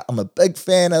 1-3 cut. I'm a big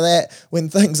fan of that. When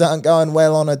things aren't going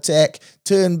well on attack,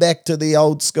 turn back to the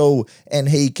old school and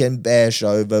he can bash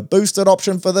over. Boosted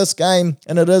option for this game,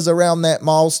 and it is around that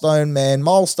milestone, man.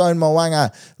 Milestone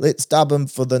Moanga, let's dub him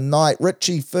for the night.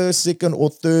 Richie, first, second, or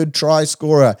third try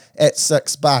scorer at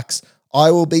 $6. I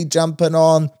will be jumping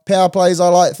on. Power plays I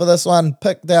like for this one,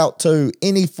 picked out 2.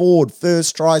 Any Ford,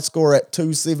 first try scorer at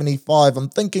 $2.75. I'm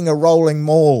thinking a rolling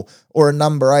maul or a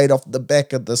number 8 off the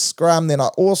back of the scrum. Then I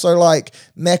also like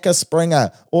Macca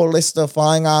Springer or Leicester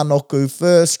Whainganuku,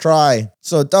 first try.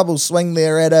 So a double swing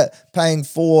there at it, paying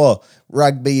 4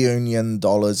 rugby union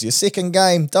dollars. Your second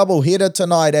game, double header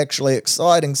tonight actually,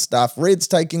 exciting stuff. Reds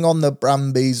taking on the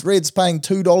Brumbies. Reds paying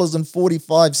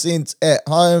 $2.45 at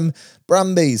home.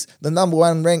 Brumbies, the number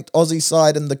 1 ranked Aussie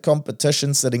side in the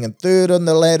competition, sitting in third on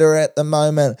the ladder at the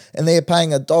moment, and they're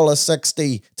paying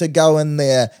 $1.60 to go in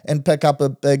there and pick up a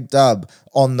big dub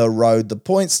on the road. The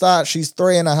point start, she's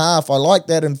 3.5. I like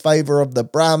that in favour of the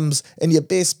Brums, and your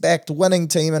best backed winning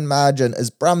team in margin is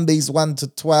Brumbies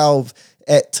 1-12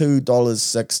 at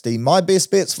 $2.60. My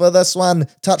best bets for this one,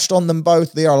 touched on them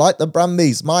both there. I like the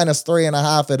Brumbies minus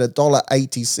 3.5 at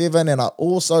 $1.87, and I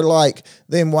also like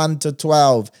them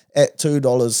 1-12 at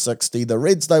 $2.60. The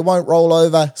Reds, they won't roll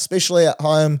over, especially at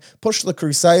home. Pushed the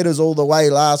Crusaders all the way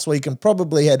last week and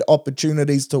probably had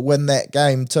opportunities to win that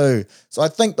game too. So I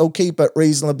think they'll keep it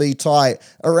reasonably tight,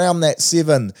 around that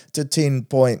 7 to 10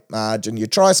 point margin. Your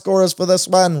try scorers for this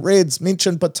one, Reds,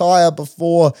 mentioned Pataya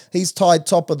before. He's tied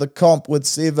top of the comp with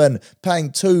 7,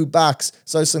 paying $2,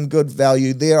 so some good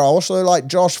value there. I also like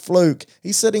Josh Fluke.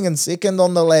 He's sitting in second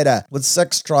on the ladder with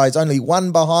 6 tries, only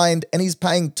 1 behind, and he's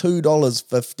paying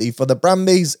 $2.50. For the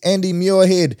Brumbies, Andy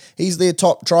Muirhead, he's their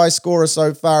top try scorer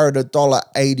so far at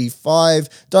 $1.85.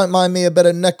 Don't mind me a bit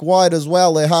of Nick White as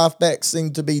well. Their halfbacks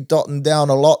seem to be dotting down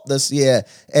a lot this year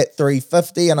at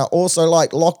 $3.50. And I also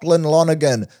like Lachlan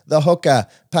Lonergan, the hooker,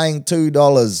 paying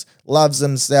 $2. Loves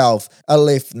himself a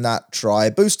left nut try.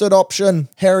 Boosted option,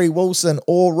 Harry Wilson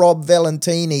or Rob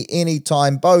Valentini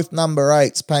anytime. Both number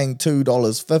 8s paying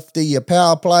 $2.50. Your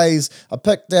power plays, I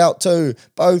picked out 2.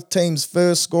 Both teams'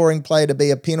 first scoring play to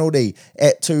be a penalty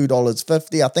at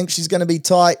 $2.50. I think she's going to be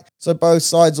tight, so both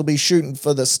sides will be shooting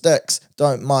for the sticks.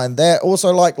 Don't mind that.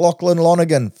 Also like Lachlan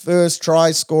Lonergan, first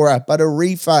try scorer, but a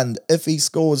refund if he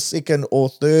scores second or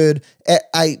third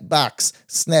at $8.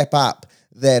 Snap up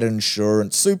that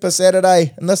insurance. Super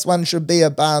Saturday, and this one should be a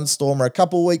barnstormer. A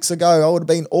couple weeks ago, I would have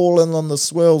been all in on the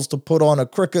Swirls to put on a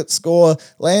cricket score.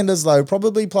 Landers, though,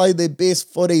 probably played their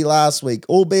best footy last week,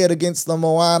 albeit against the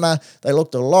Moana. They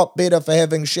looked a lot better for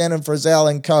having Shannon Frizzell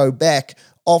and co back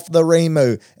off the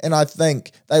Rimu, and I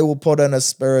think they will put in a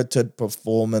spirited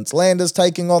performance. Landers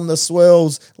taking on the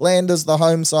Swirls. Landers, the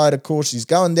home side, of course. She's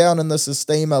going down in the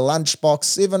Sistema lunchbox.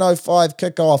 7:05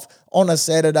 kickoff on a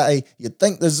Saturday. You'd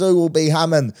think the zoo will be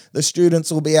humming. The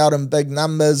students will be out in big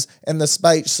numbers, and the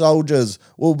Spate soldiers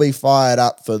will be fired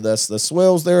up for this. The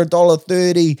Swirls, they're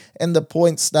 $1.30, and the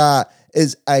point start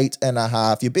is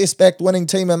 8.5. Your best backed winning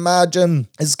team in margin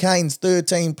is Canes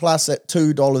 13 plus at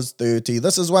 $2.30.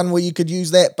 This is one where you could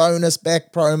use that bonus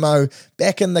back promo,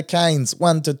 back in the Canes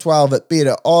 1-12 at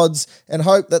better odds, and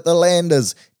hope that the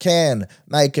Landers can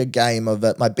make a game of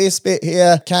it. My best bet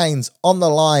here, Canes on the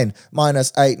line,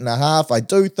 minus 8.5. I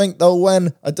do think they'll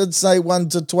win. I did say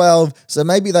 1-12, so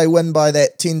maybe they win by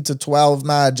that 10-12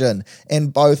 margin,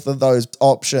 and both of those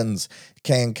options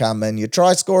can come in. Your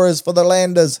try scorers for the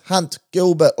Landers, Hunt,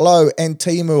 Gilbert, Lowe and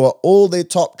Timu are all their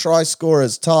top try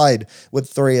scorers, tied with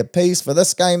 3 apiece. For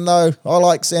this game though, I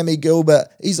like Sammy Gilbert.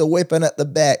 He's a weapon at the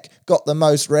back, got the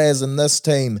most raz in this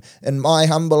team. In my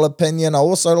humble opinion, I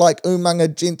also like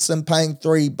Umanga Jensen paying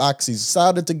 $3. He's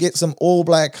started to get some All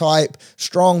Black hype,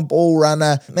 strong ball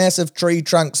runner, massive tree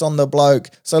trunks on the bloke,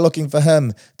 so looking for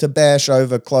him to bash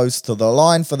over close to the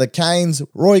line. For the Canes,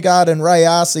 Roygard and Ray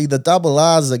Arcee, the double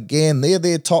R's again, they're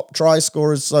their top try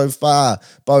scorers so far,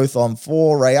 both on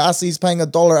 4. Ray Arcee's paying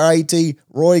 $1.80,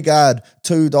 Roygard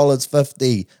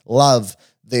 $2.50. Love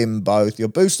them both. Your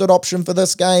boosted option for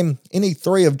this game, any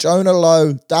 3 of Jonah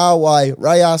Lowe, Darwai,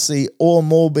 Ray Arcee or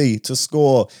Morby to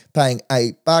score, paying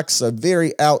 $8, so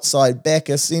very outside back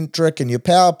eccentric. And your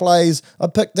power plays, I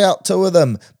picked out 2 of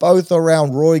them, both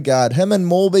around Roygard. Him and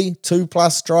Morby,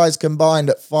 2+ tries combined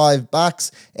at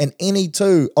 $5, and any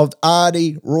 2 of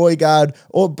Ardy, Roygard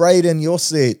or Braden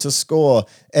Yosse to score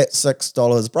at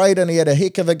 $6. Braden, he had a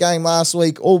heck of a game last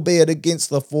week, albeit against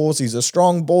the Force. He's a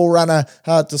strong ball runner,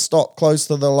 hard to stop close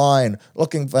to the line.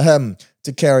 Looking for him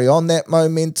to carry on that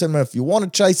momentum. If you want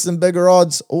to chase some bigger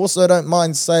odds, also don't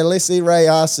mind Searley, Ray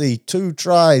Arcee, 2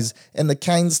 tries and the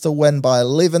Canes to win by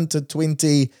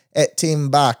 11-20 at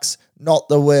 $10. Not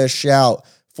the worst shout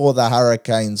for the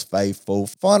Hurricanes faithful.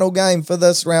 Final game for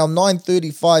this round,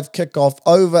 9:35 kickoff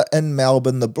over in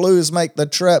Melbourne. The Blues make the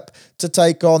trip to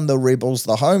take on the Rebels.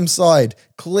 The home side,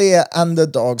 clear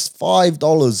underdogs,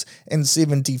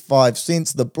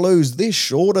 $5.75. The Blues, they're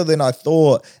shorter than I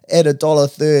thought at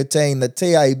 $1.13. The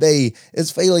TAB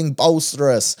is feeling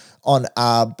bolsterous on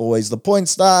our boys. The point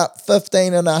start,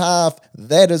 15.5.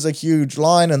 That is a huge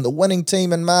line. And the winning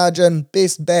team in margin,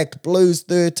 best backed Blues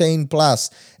 13+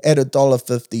 at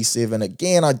 $1.57.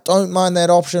 Again, I don't mind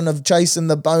that option of chasing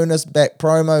the bonus back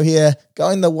promo here.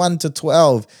 Going the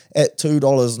 1-12 at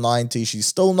 $2.90. She's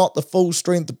still not the full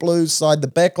strength Blues side. The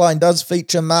backline does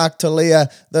feature Mark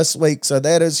Talia this week, so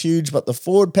that is huge, but the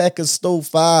forward pack is still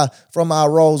far from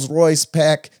our Rolls Royce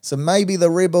pack, so maybe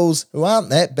the Rebels, who aren't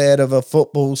that bad of a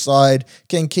football side,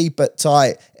 can keep it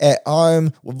tight at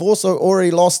home. We've also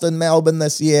already lost in Melbourne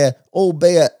this year,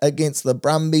 albeit against the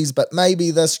Brumbies, but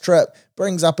maybe this trip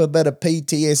brings up a bit of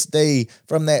PTSD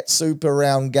from that super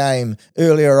round game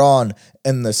earlier on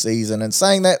in the season. And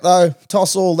saying that though,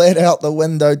 toss all that out the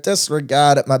window,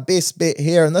 disregard it. My best bet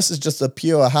here, and this is just a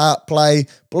pure heart play,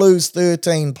 Blues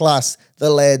 13+. The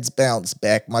lads bounce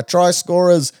back. My try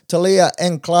scorers, Talia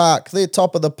and Clark, they're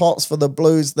top of the pots for the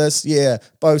Blues this year,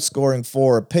 both scoring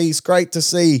 4 apiece. Great to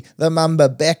see the Mamba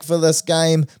back for this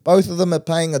game. Both of them are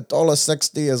paying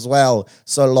 $1.60 as well,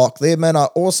 so lock them in. I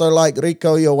also like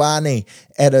Rico Ioane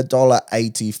at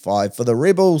 $1.85. For the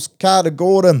Rebels, Carter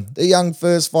Gordon, the young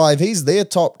first 5, he's their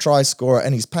top try scorer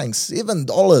and he's paying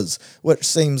 $7, which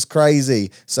seems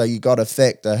crazy, so you got to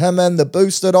factor him in. The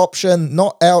boosted option,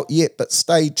 not out yet, but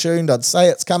stay tuned. I'd say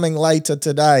it's coming later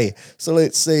today, so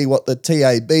let's see what the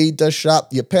TAB dish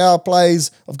up. Your power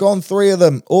plays, I've gone 3 of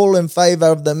them, all in favour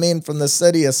of the men from the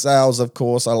City of Sales, of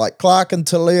course. I like Clark and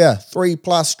Talia,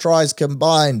 3+ tries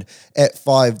combined at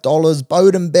 $5.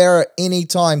 Bowden Barrett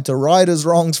anytime to right his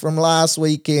wrongs from last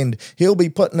weekend. He'll be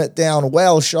putting it down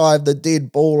well shy of the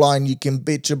dead ball line. You can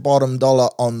bet your bottom dollar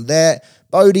on that.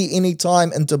 Bodie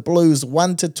anytime into Blues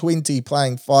 1-20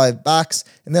 paying $5.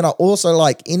 And then I also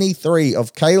like any 3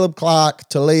 of Caleb Clark,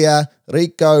 Talia,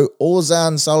 Rico, or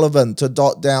Zan Sullivan to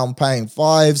dot down paying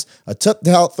 5s. I tipped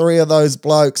out 3 of those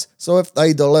blokes, so if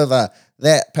they deliver,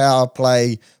 that power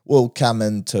play will come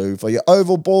in too. For your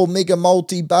oval ball mega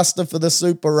multi-buster for the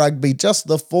Super Rugby, just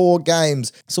the 4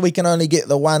 games, so we can only get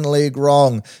the 1 leg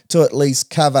wrong to at least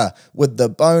cover with the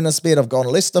bonus bet. I've gone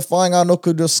Leicester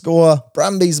Whainganuku to score,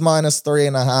 Brumbies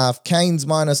 -3.5, Canes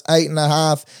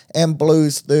 -8.5, and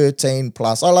Blues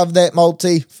 13+. I love that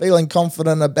multi, feeling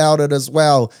confident about it as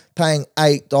well, paying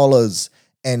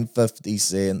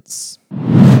 $8.50.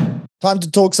 Time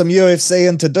to talk some UFC,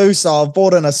 and to do so, I've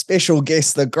brought in a special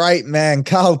guest, the great man,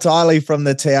 Carl Tiley from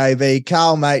the TAB.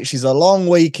 Carl, mate, she's a long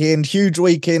weekend, huge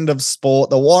weekend of sport.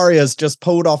 The Warriors just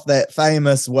pulled off that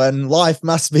famous win. Life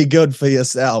must be good for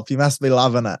yourself. You must be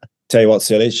loving it. Tell you what,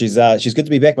 Searley, she's good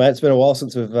to be back, mate. It's been a while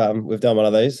since we've done one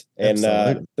of these, and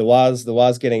the Wars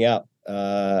getting out.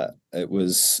 It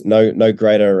was no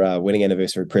greater wedding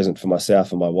anniversary present for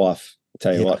myself and my wife. I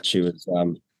tell you what,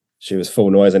 she was full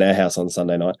noise in our house on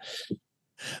Sunday night.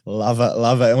 Love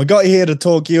it. And we got you here to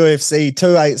talk UFC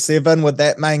 287 with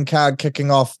that main card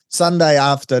kicking off Sunday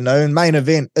afternoon. Main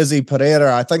event, Izzy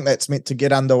Pereira. I think that's meant to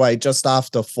get underway just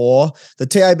after 4. The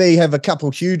TAB have a couple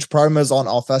huge promos on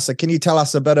offer, so can you tell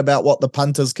us a bit about what the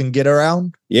punters can get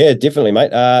around? Yeah, definitely,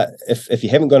 mate. If you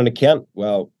haven't got an account,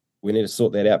 well, we need to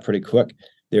sort that out pretty quick.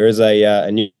 There is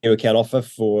a new account offer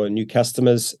for new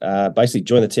customers. Basically,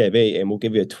 join the TAB and we'll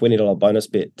give you a $20 bonus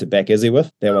bet to back Izzy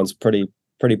with. That one's pretty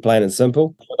plain and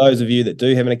simple. For those of you that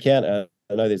do have an account, I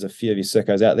know there's a few of you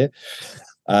sickos out there.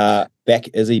 Back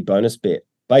Izzy bonus bet.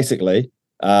 Basically,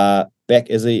 back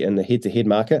Izzy in the head-to-head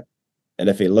market, and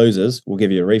if he loses, we'll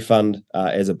give you a refund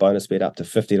as a bonus bet up to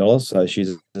 $50. So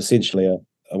she's essentially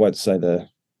I won't say the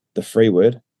free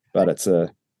word, but it's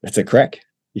a crack.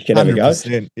 You can have a go.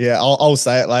 Yeah, I'll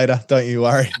say it later. Don't you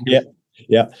worry.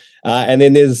 Yeah. And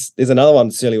then there's another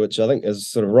one, Searley, which I think is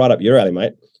sort of right up your alley,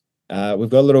 mate. We've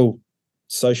got a little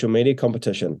social media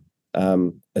competition.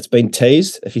 It's been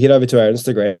teased. If you head over to our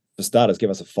Instagram, for starters, give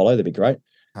us a follow. That'd be great.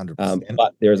 100%.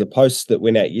 But there is a post that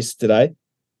went out yesterday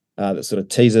that sort of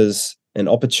teases an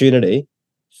opportunity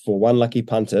for one lucky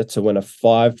punter to win a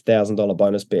 $5,000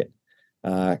 bonus bet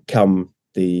come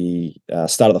the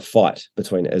start of the fight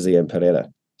between Izzy and Pereira.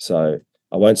 So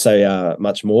I won't say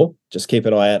much more. Just keep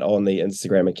an eye out on the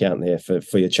Instagram account there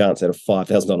for your chance at a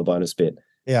 $5,000 bonus bet.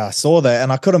 Yeah, I saw that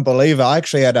and I couldn't believe it. I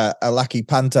actually had a lucky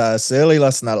punter, a Searley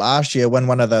listener last year, win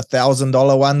one of the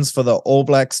 $1,000 ones for the All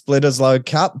Black Splittersloe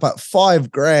Cup, but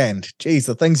 $5,000. Geez,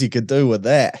 the things you could do with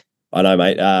that. I know,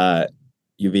 mate. I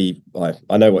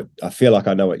feel like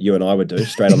I know what you and I would do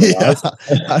straight on the wires.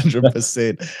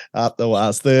 100% up the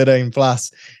wires, 13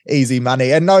 plus, easy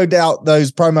money. And no doubt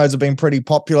those promos have been pretty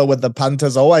popular with the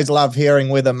punters. I always love hearing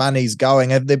where the money's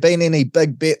going. Have there been any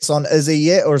big bets on Izzy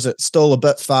yet, or is it still a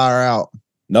bit far out?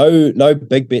 No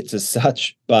big bets as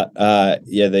such, but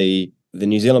the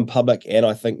New Zealand public and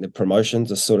I think the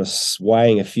promotions are sort of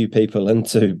swaying a few people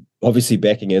into obviously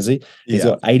backing Izzy. He's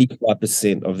got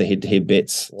 85% of the head-to-head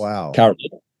bets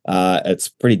currently. It's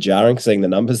pretty jarring seeing the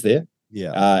numbers there.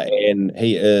 And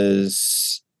he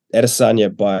is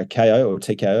Adesanya by KO or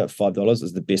TKO at $5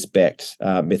 is the best backed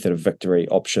method of victory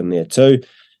option there too.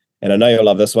 And I know you'll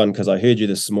love this one because I heard you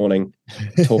this morning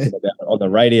talking about it on the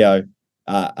radio.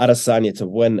 Adesanya to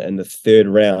win in the third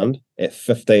round at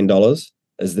 $15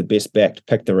 is the best backed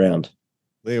picked around.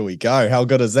 There we go. How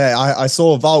good is that? I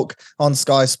saw Volk on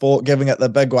Sky Sport giving it the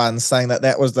big one, saying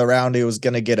that was the round he was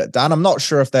going to get it done. I'm not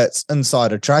sure if that's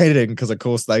insider trading because, of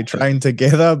course, they train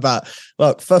together. But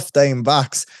look,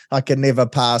 $15, I can never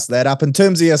pass that up. In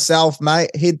terms of yourself,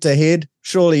 mate, head to head,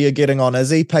 surely you're getting on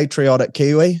Izzy, patriotic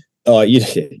Kiwi. Oh, you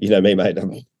know me, mate.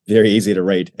 I'm very easy to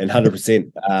read and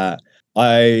 100%.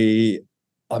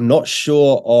 I'm not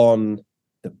sure on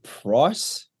the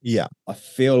price. Yeah. I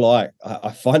feel like I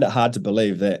find it hard to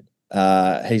believe that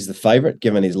he's the favourite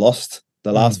given he's lost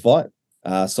the last fight.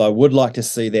 So I would like to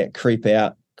see that creep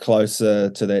out closer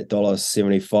to that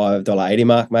 $1.75, $1.80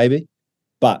 mark maybe.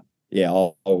 But yeah,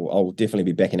 I'll definitely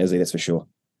be backing Izzy, that's for sure.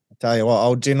 Tell you what,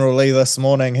 old General Lee this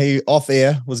morning, he off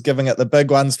air was giving it the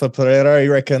big ones for Pereira. He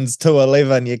reckons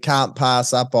 211. You can't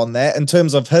pass up on that. In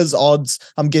terms of his odds,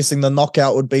 I'm guessing the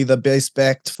knockout would be the best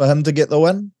backed for him to get the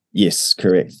win. Yes,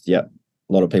 correct. Yep.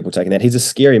 A lot of people taking that. He's a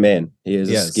scary man. He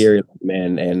is a scary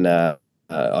man, and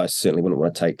I certainly wouldn't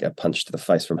want to take a punch to the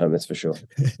face from him, that's for sure.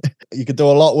 You could do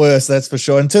a lot worse, that's for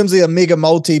sure. In terms of your mega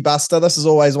multi-buster, this is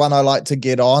always one I like to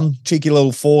get on. Cheeky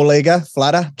little four-legger,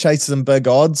 flutter, chase some big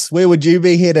odds. Where would you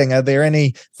be heading? Are there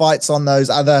any fights on those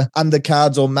other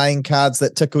undercards or main cards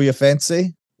that tickle your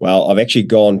fancy? Well, I've actually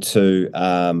gone to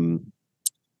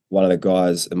one of the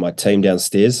guys in my team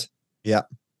downstairs. Yeah.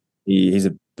 He's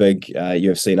a big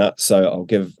UFC nut, so I'll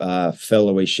give Phil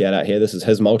a wee shout out here. This is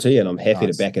his multi, and I'm happy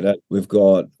to back it up. We've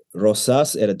got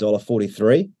Rosas at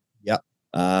 $1.43. Yep.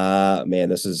 Man,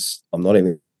 this is, I'm not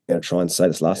even going to try and say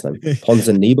this last name.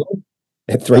 Ponzinibbio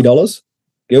at $3.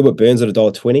 Gilbert Burns at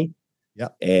 $1.20.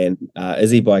 Yep. And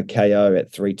Izzy by KO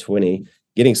at $3.20,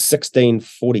 getting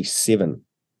 $16.47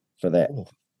 for that. Ooh.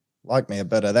 Like me a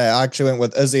bit of that. I actually went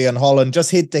with Izzy and Holland, just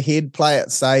head to head, play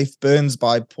it safe, Burns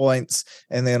by points,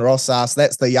 and then Rosas,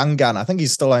 that's the young gun. I think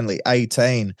he's still only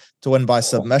 18 to win by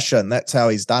submission. That's how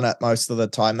he's done it most of the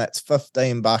time. That's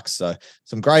 $15. So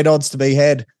some great odds to be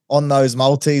had on those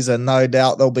multis, and no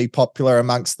doubt they'll be popular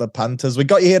amongst the punters. We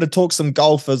got you here to talk some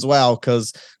golf as well,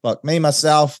 because look, me,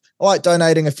 myself, I like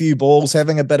donating a few balls,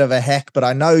 having a bit of a hack, but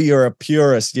I know you're a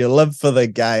purist. You live for the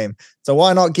game. So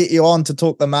why not get you on to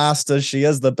talk the Masters? She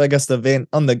is the biggest event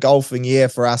on the golfing year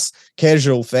for us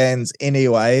casual fans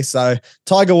anyway. So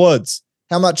Tiger Woods,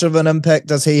 how much of an impact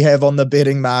does he have on the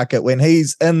betting market when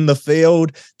he's in the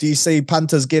field? Do you see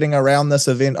punters getting around this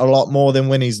event a lot more than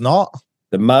when he's not?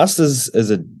 The Masters is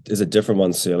a different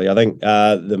one, Searley. I think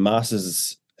the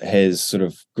Masters has sort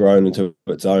of grown into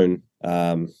its own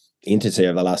entity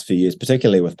over the last few years,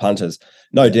 particularly with punters.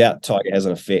 No doubt Tiger has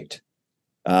an effect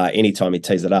anytime he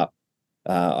tees it up.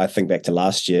 I think back to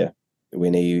last year,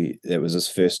 it was his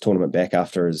first tournament back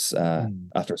after his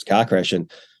car crash,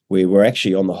 and we were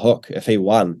actually on the hook. If he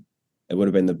won, it would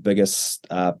have been the biggest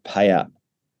payout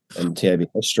in TAB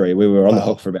history. We were on the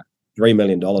hook for about $3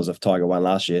 million if Tiger won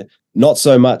last year. Not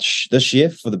so much this year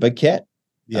for the big cat.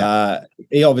 Yeah,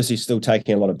 he obviously still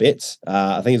taking a lot of bets.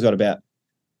 I think he's got about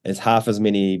half as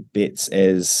many bets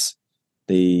as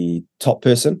the top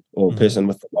person or person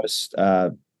with the most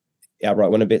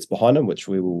outright winner bets behind him, which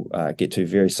we will get to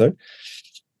very soon.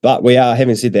 But we are,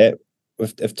 having said that,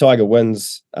 if Tiger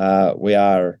wins, we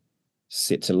are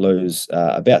set to lose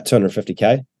about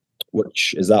 250k,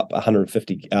 which is up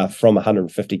 150 from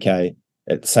 150k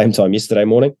at the same time yesterday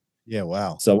morning. Yeah,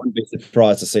 wow. So I wouldn't be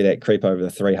surprised to see that creep over the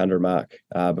 300 mark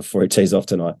before he tees off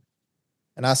tonight.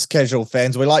 And us casual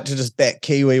fans, we like to just back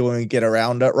Kiwi when we get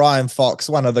around it. Ryan Fox,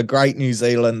 one of the great New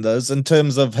Zealanders. In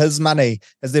terms of his money,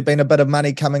 has there been a bit of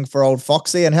money coming for old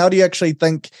Foxy? And how do you actually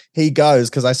think he goes?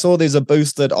 Because I saw there's a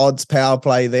boosted odds power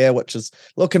play there, which is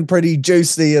looking pretty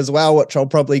juicy as well, which I'll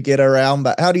probably get around.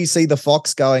 But how do you see the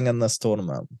Fox going in this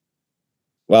tournament?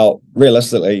 Well,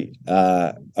 realistically,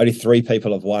 only 3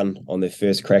 people have won on their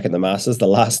first crack at the Masters, the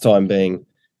last time being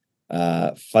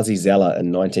Fuzzy Zeller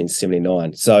in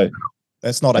 1979. So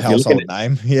that's not a household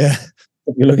name. Yeah.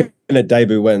 If you're looking at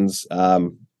debut wins,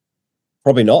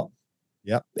 probably not.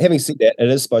 Yeah. Having said that, it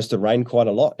is supposed to rain quite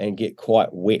a lot and get quite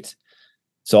wet.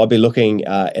 So I'd be looking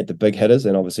at the big hitters,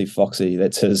 and obviously Foxy,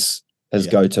 that's his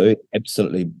go-to.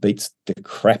 Absolutely beats the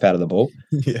crap out of the ball.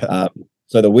 Yeah.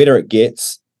 So the wetter it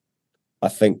gets, I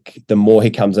think the more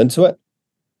he comes into it.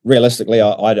 Realistically,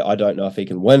 I don't know if he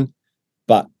can win,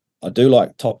 but I do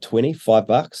like top 20,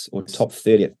 $5, or top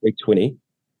 30 at 320.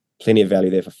 Plenty of value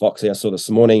there for Foxy. I saw this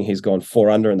morning he's gone 4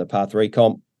 under in the par 3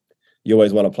 comp. You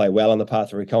always want to play well in the par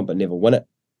 3 comp, but never win it.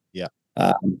 Yeah.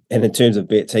 And in terms of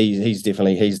bets, he's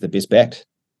the best backed.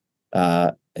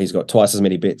 He's got twice as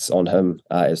many bets on him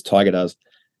as Tiger does.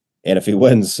 And if he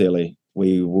wins, Searley,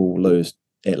 we will lose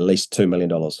at least $2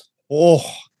 million.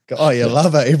 Oh, you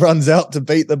love it. He runs out to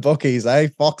beat the bookies, eh?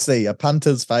 Foxy, a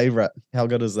punter's favourite. How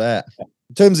good is that?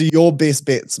 In terms of your best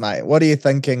bets, mate, what are you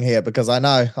thinking here? Because I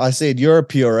know I said you're a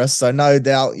purist, so no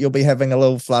doubt you'll be having a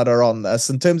little flutter on this.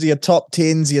 In terms of your top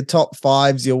 10s, your top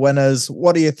 5s, your winners,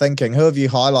 what are you thinking? Who have you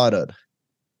highlighted?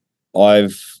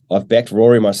 I've backed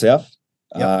Rory myself.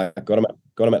 Yep. Got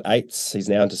him at 8s. He's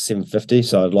now into 750.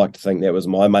 So I'd like to think that was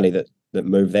my money that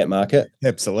moved that market.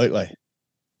 Absolutely.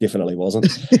 Definitely wasn't.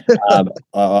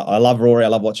 I love Rory. I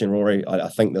love watching Rory. I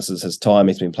think this is his time.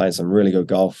 He's been playing some really good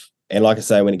golf. And like I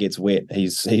say, when it gets wet,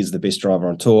 he's the best driver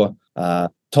on tour.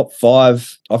 Top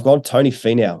 5, I've gone Tony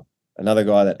Finau, another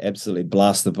guy that absolutely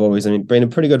blasts the ball. He's been in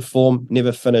pretty good form,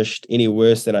 never finished any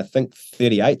worse than I think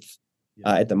 38th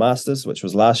at the Masters, which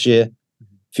was last year. A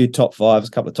few top 5s, a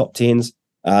couple of top 10s.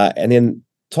 And then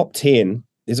top 10,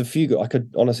 there's a few, I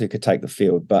could take the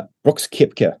field, but Brooks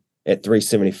Koepka at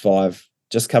 375,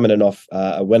 just coming in off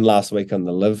a win last week on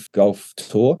the Live Golf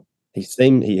Tour.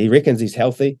 He reckons he's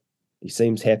healthy. He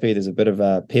seems happy. There's a bit of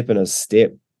a pep in his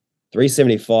step.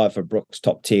 375 for Brooks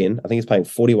top 10. I think he's paying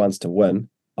 41s to win.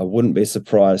 I wouldn't be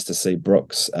surprised to see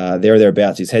Brooks there or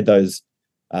thereabouts. He's had those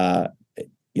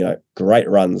great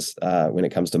runs when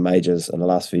it comes to majors in the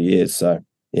last few years. So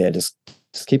yeah, just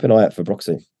keep an eye out for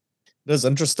Brooksy. It is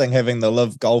interesting having the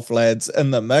Live Golf lads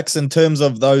in the mix. In terms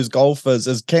of those golfers,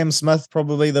 is Cam Smith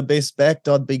probably the best backed,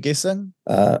 I'd be guessing?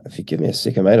 If you give me a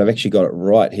second, mate, I've actually got it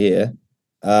right here.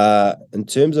 In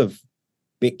terms of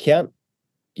bet count,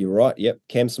 you're right. Yep,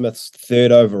 Cam Smith's 3rd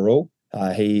overall.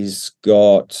 He's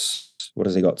got, what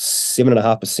has he got?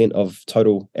 7.5% of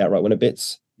total outright winner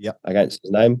bets. Yep. Against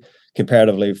his name.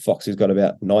 Comparatively, Foxy's got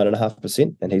about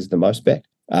 9.5%, and he's the most backed.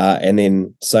 And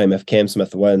then same if Cam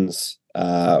Smith wins,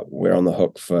 we're on the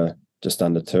hook for just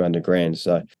under 200 grand.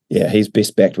 So yeah, he's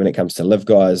best backed when it comes to live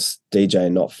guys.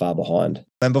 DJ not far behind.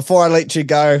 And before I let you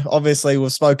go, obviously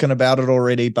we've spoken about it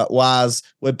already, but Waz,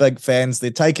 we're big fans.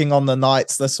 They're taking on the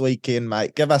Knights this weekend,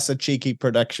 mate. Give us a cheeky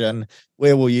prediction.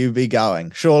 Where will you be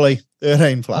going? Surely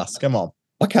 13 plus. Come on.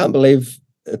 I can't believe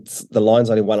the line's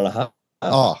only 1.5.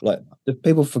 Oh, like, did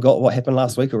people forgot what happened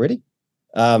last week already?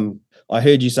 I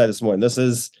heard you say this morning, this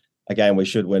is a game we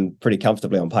should win pretty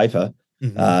comfortably on paper.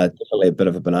 mm-hmm. Definitely a bit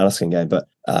of a banana skin game, but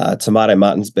Tomato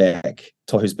Martin's back,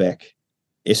 Tohu's back,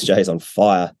 SJ's on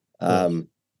fire.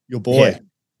 Your boy,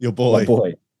 yeah, my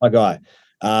boy, my guy.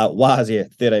 Waz, yeah,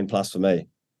 13 plus for me.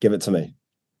 Give it to me.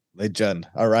 Legend.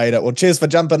 I rate it. Well, cheers for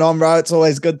jumping on, bro. It's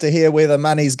always good to hear where the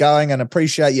money's going, and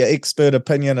appreciate your expert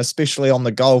opinion, especially on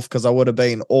the golf, because I would have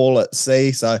been all at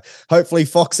sea. So hopefully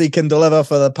Foxy can deliver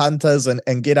for the punters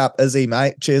and get up Izzy,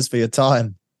 mate. Cheers for your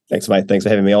time. Thanks, mate. Thanks for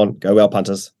having me on. Go well,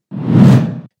 punters.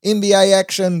 NBA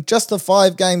action, just the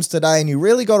 5 games today, and you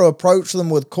really got to approach them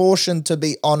with caution, to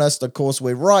be honest. Of course,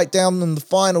 we're right down in the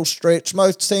final stretch.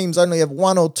 Most teams only have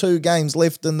 1 or 2 games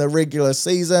left in the regular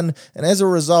season, and as a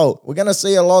result, we're going to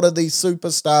see a lot of these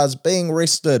superstars being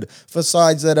rested for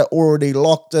sides that are already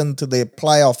locked into their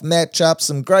playoff matchups.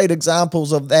 Some great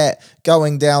examples of that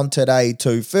going down today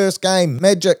too. First game,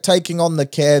 Magic taking on the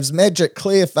Cavs. Magic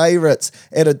clear favourites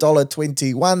at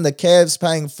 $1.21. The Cavs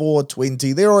paying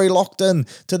 $4.20. They're already locked in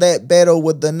to that battle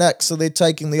with the Knicks, so they're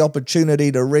taking the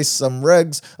opportunity to rest some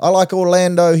rigs. I like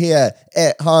Orlando here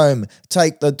at home.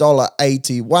 Take the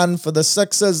 $1.81 for the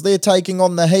Sixers. They're taking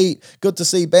on the Heat. Good to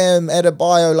see Bam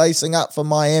Adebayo lacing up for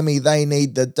Miami. They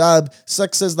need the dub.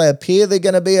 Sixers, they appear they're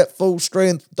going to be at full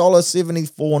strength.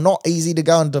 $1.74. Not easy to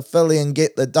go into Philly and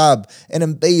get the dub. And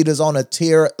Embiid is on a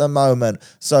tear at the moment,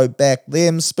 so back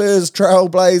them. Spurs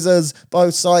Trailblazers,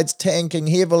 both sides tanking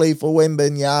heavily for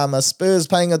Wembanyama. Spurs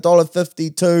paying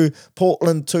 $1.52.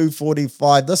 Portland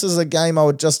 $2.45. This is a game I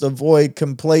would just avoid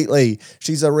completely.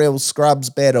 She's a real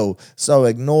scrubs battle, so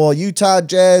ignore. Utah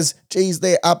Jazz, geez,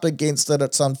 they're up against it.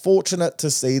 It's unfortunate to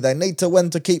see. They need to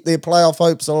win to keep their playoff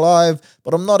hopes alive,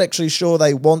 but I'm not actually sure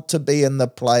they want to be in the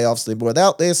playoffs. They're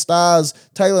without their stars.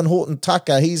 Taylor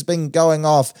Horton-Tucker, he's been going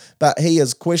off, but he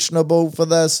is questionable for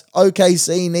this.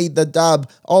 OKC need the dub.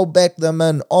 I'll back them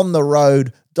in on the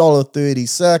road.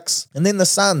 $1.36. And then the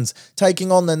Suns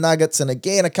taking on the Nuggets, and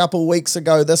again a couple weeks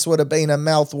ago this would have been a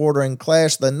mouth-watering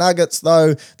clash. The Nuggets,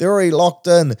 though, they're already locked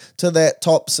in to that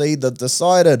top seed. They've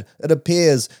decided, it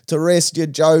appears, to rest your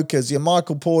jokers, your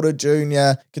Michael Porter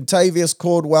Jr., Kentavious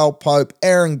Caldwell-Pope,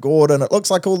 Aaron Gordon. It looks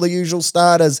like all the usual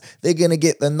starters, they're going to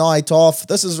get the night off.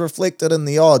 This is reflected in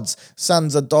the odds.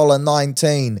 Suns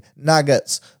 $1.19,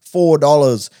 Nuggets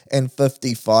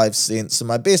 $4.55. So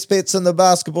my best bets in the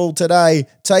basketball today,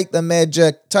 take the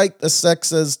Magic, take the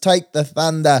Sixers, take the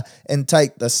Thunder, and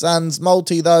take the Suns.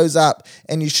 Multi those up,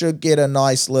 and you should get a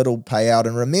nice little payout.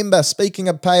 And remember, speaking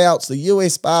of payouts, the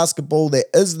US basketball, there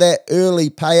is that early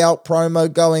payout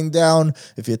promo going down.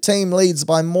 If your team leads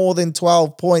by more than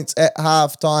 12 points at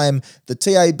halftime, the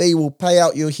TAB will pay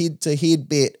out your head-to-head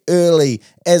bet early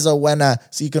as a winner,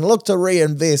 so you can look to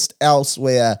reinvest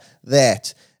elsewhere.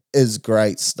 That is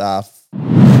great stuff.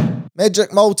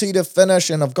 Magic multi to finish,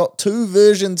 and I've got 2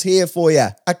 versions here for you,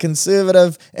 a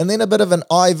conservative and then a bit of an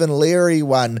Ivan Leary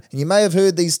one. And you may have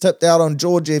heard these tipped out on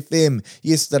George FM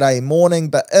yesterday morning,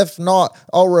 but if not,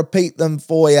 I'll repeat them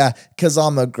for you because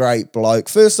I'm a great bloke.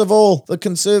 First of all, the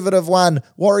conservative one,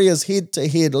 Warriors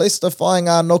head-to-head, Leicester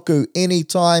Fainga'anuku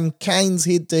anytime, Canes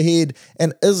head-to-head,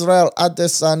 and Israel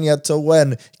Adesanya to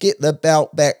win. Get the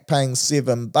belt back paying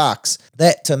 $7.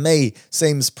 That to me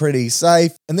seems pretty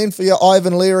safe. And then for your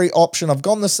Ivan Leary option, I've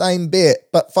gone the same bet,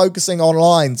 but focusing on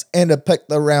lines and a pick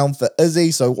the round for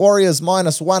Izzy. So Warriors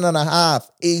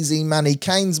 -1.5, easy money.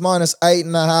 Canes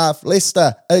 -8.5.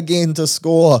 Leicester again to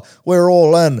score. We're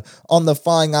all in on the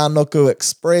Fainga'anuku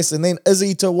Express. And then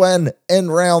Izzy to win in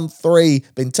round 3.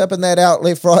 Been tipping that out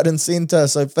left, right, and centre,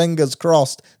 so fingers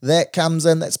crossed that comes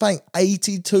in. That's paying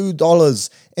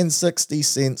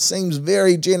 $82.60. Seems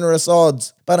very generous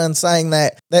odds. But in saying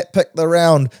that, that pick the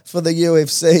round for the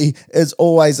UFC is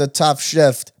always a tough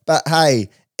shift. But hey,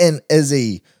 in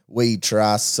Izzy we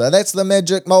trust. So that's the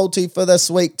Magic multi for this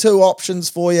week. 2 options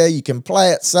for you. You can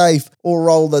play it safe or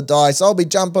roll the dice. I'll be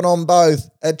jumping on both.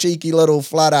 A cheeky little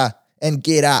flutter and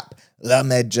get up the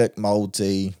Magic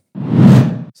multi.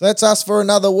 So that's us for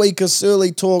another week of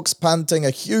Searley Talks Punting,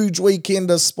 a huge weekend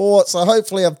of sport. So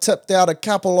hopefully I've tipped out a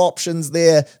couple options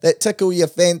there that tickle your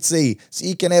fancy so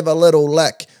you can have a little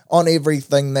lick on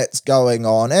everything that's going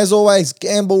on. As always,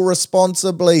 gamble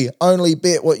responsibly, only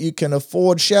bet what you can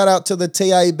afford. Shout out to the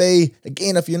TAB.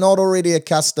 Again, if you're not already a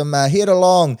customer, head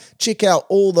along, check out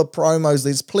all the promos.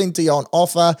 There's plenty on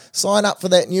offer. Sign up for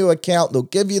that new account. They'll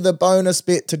give you the bonus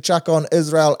bet to chuck on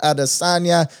Israel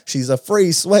Adesanya. She's a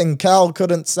free swing. Carl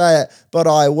couldn't say it, but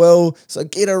I will. So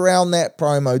get around that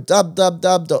promo,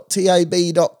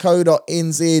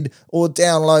 www.tab.co.nz, or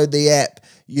download the app.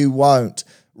 You won't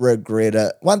regret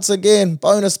it. Once again,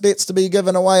 bonus bets to be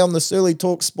given away on the Searley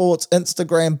Talk Sports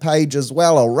Instagram page as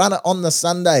well. I'll run it on the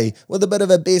Sunday with a bit of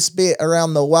a best bet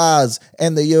around the WARs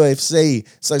and the UFC,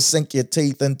 so sink your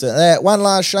teeth into that. One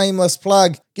last shameless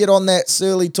plug. Get on that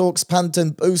Searley Talks Punting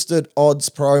boosted odds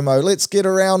promo. Let's get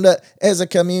around it as a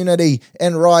community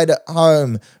and ride it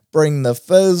home. Bring the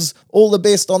fizz. All the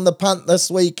best on the punt this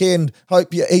weekend.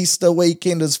 Hope your Easter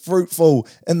weekend is fruitful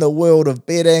in the world of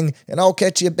betting. And I'll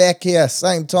catch you back here,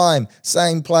 same time,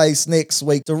 same place next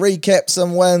week to recap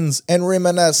some wins and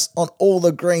reminisce on all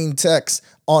the green ticks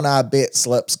on our bet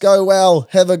slips. Go well,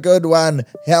 have a good one.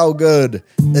 How good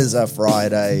is a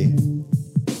Friday?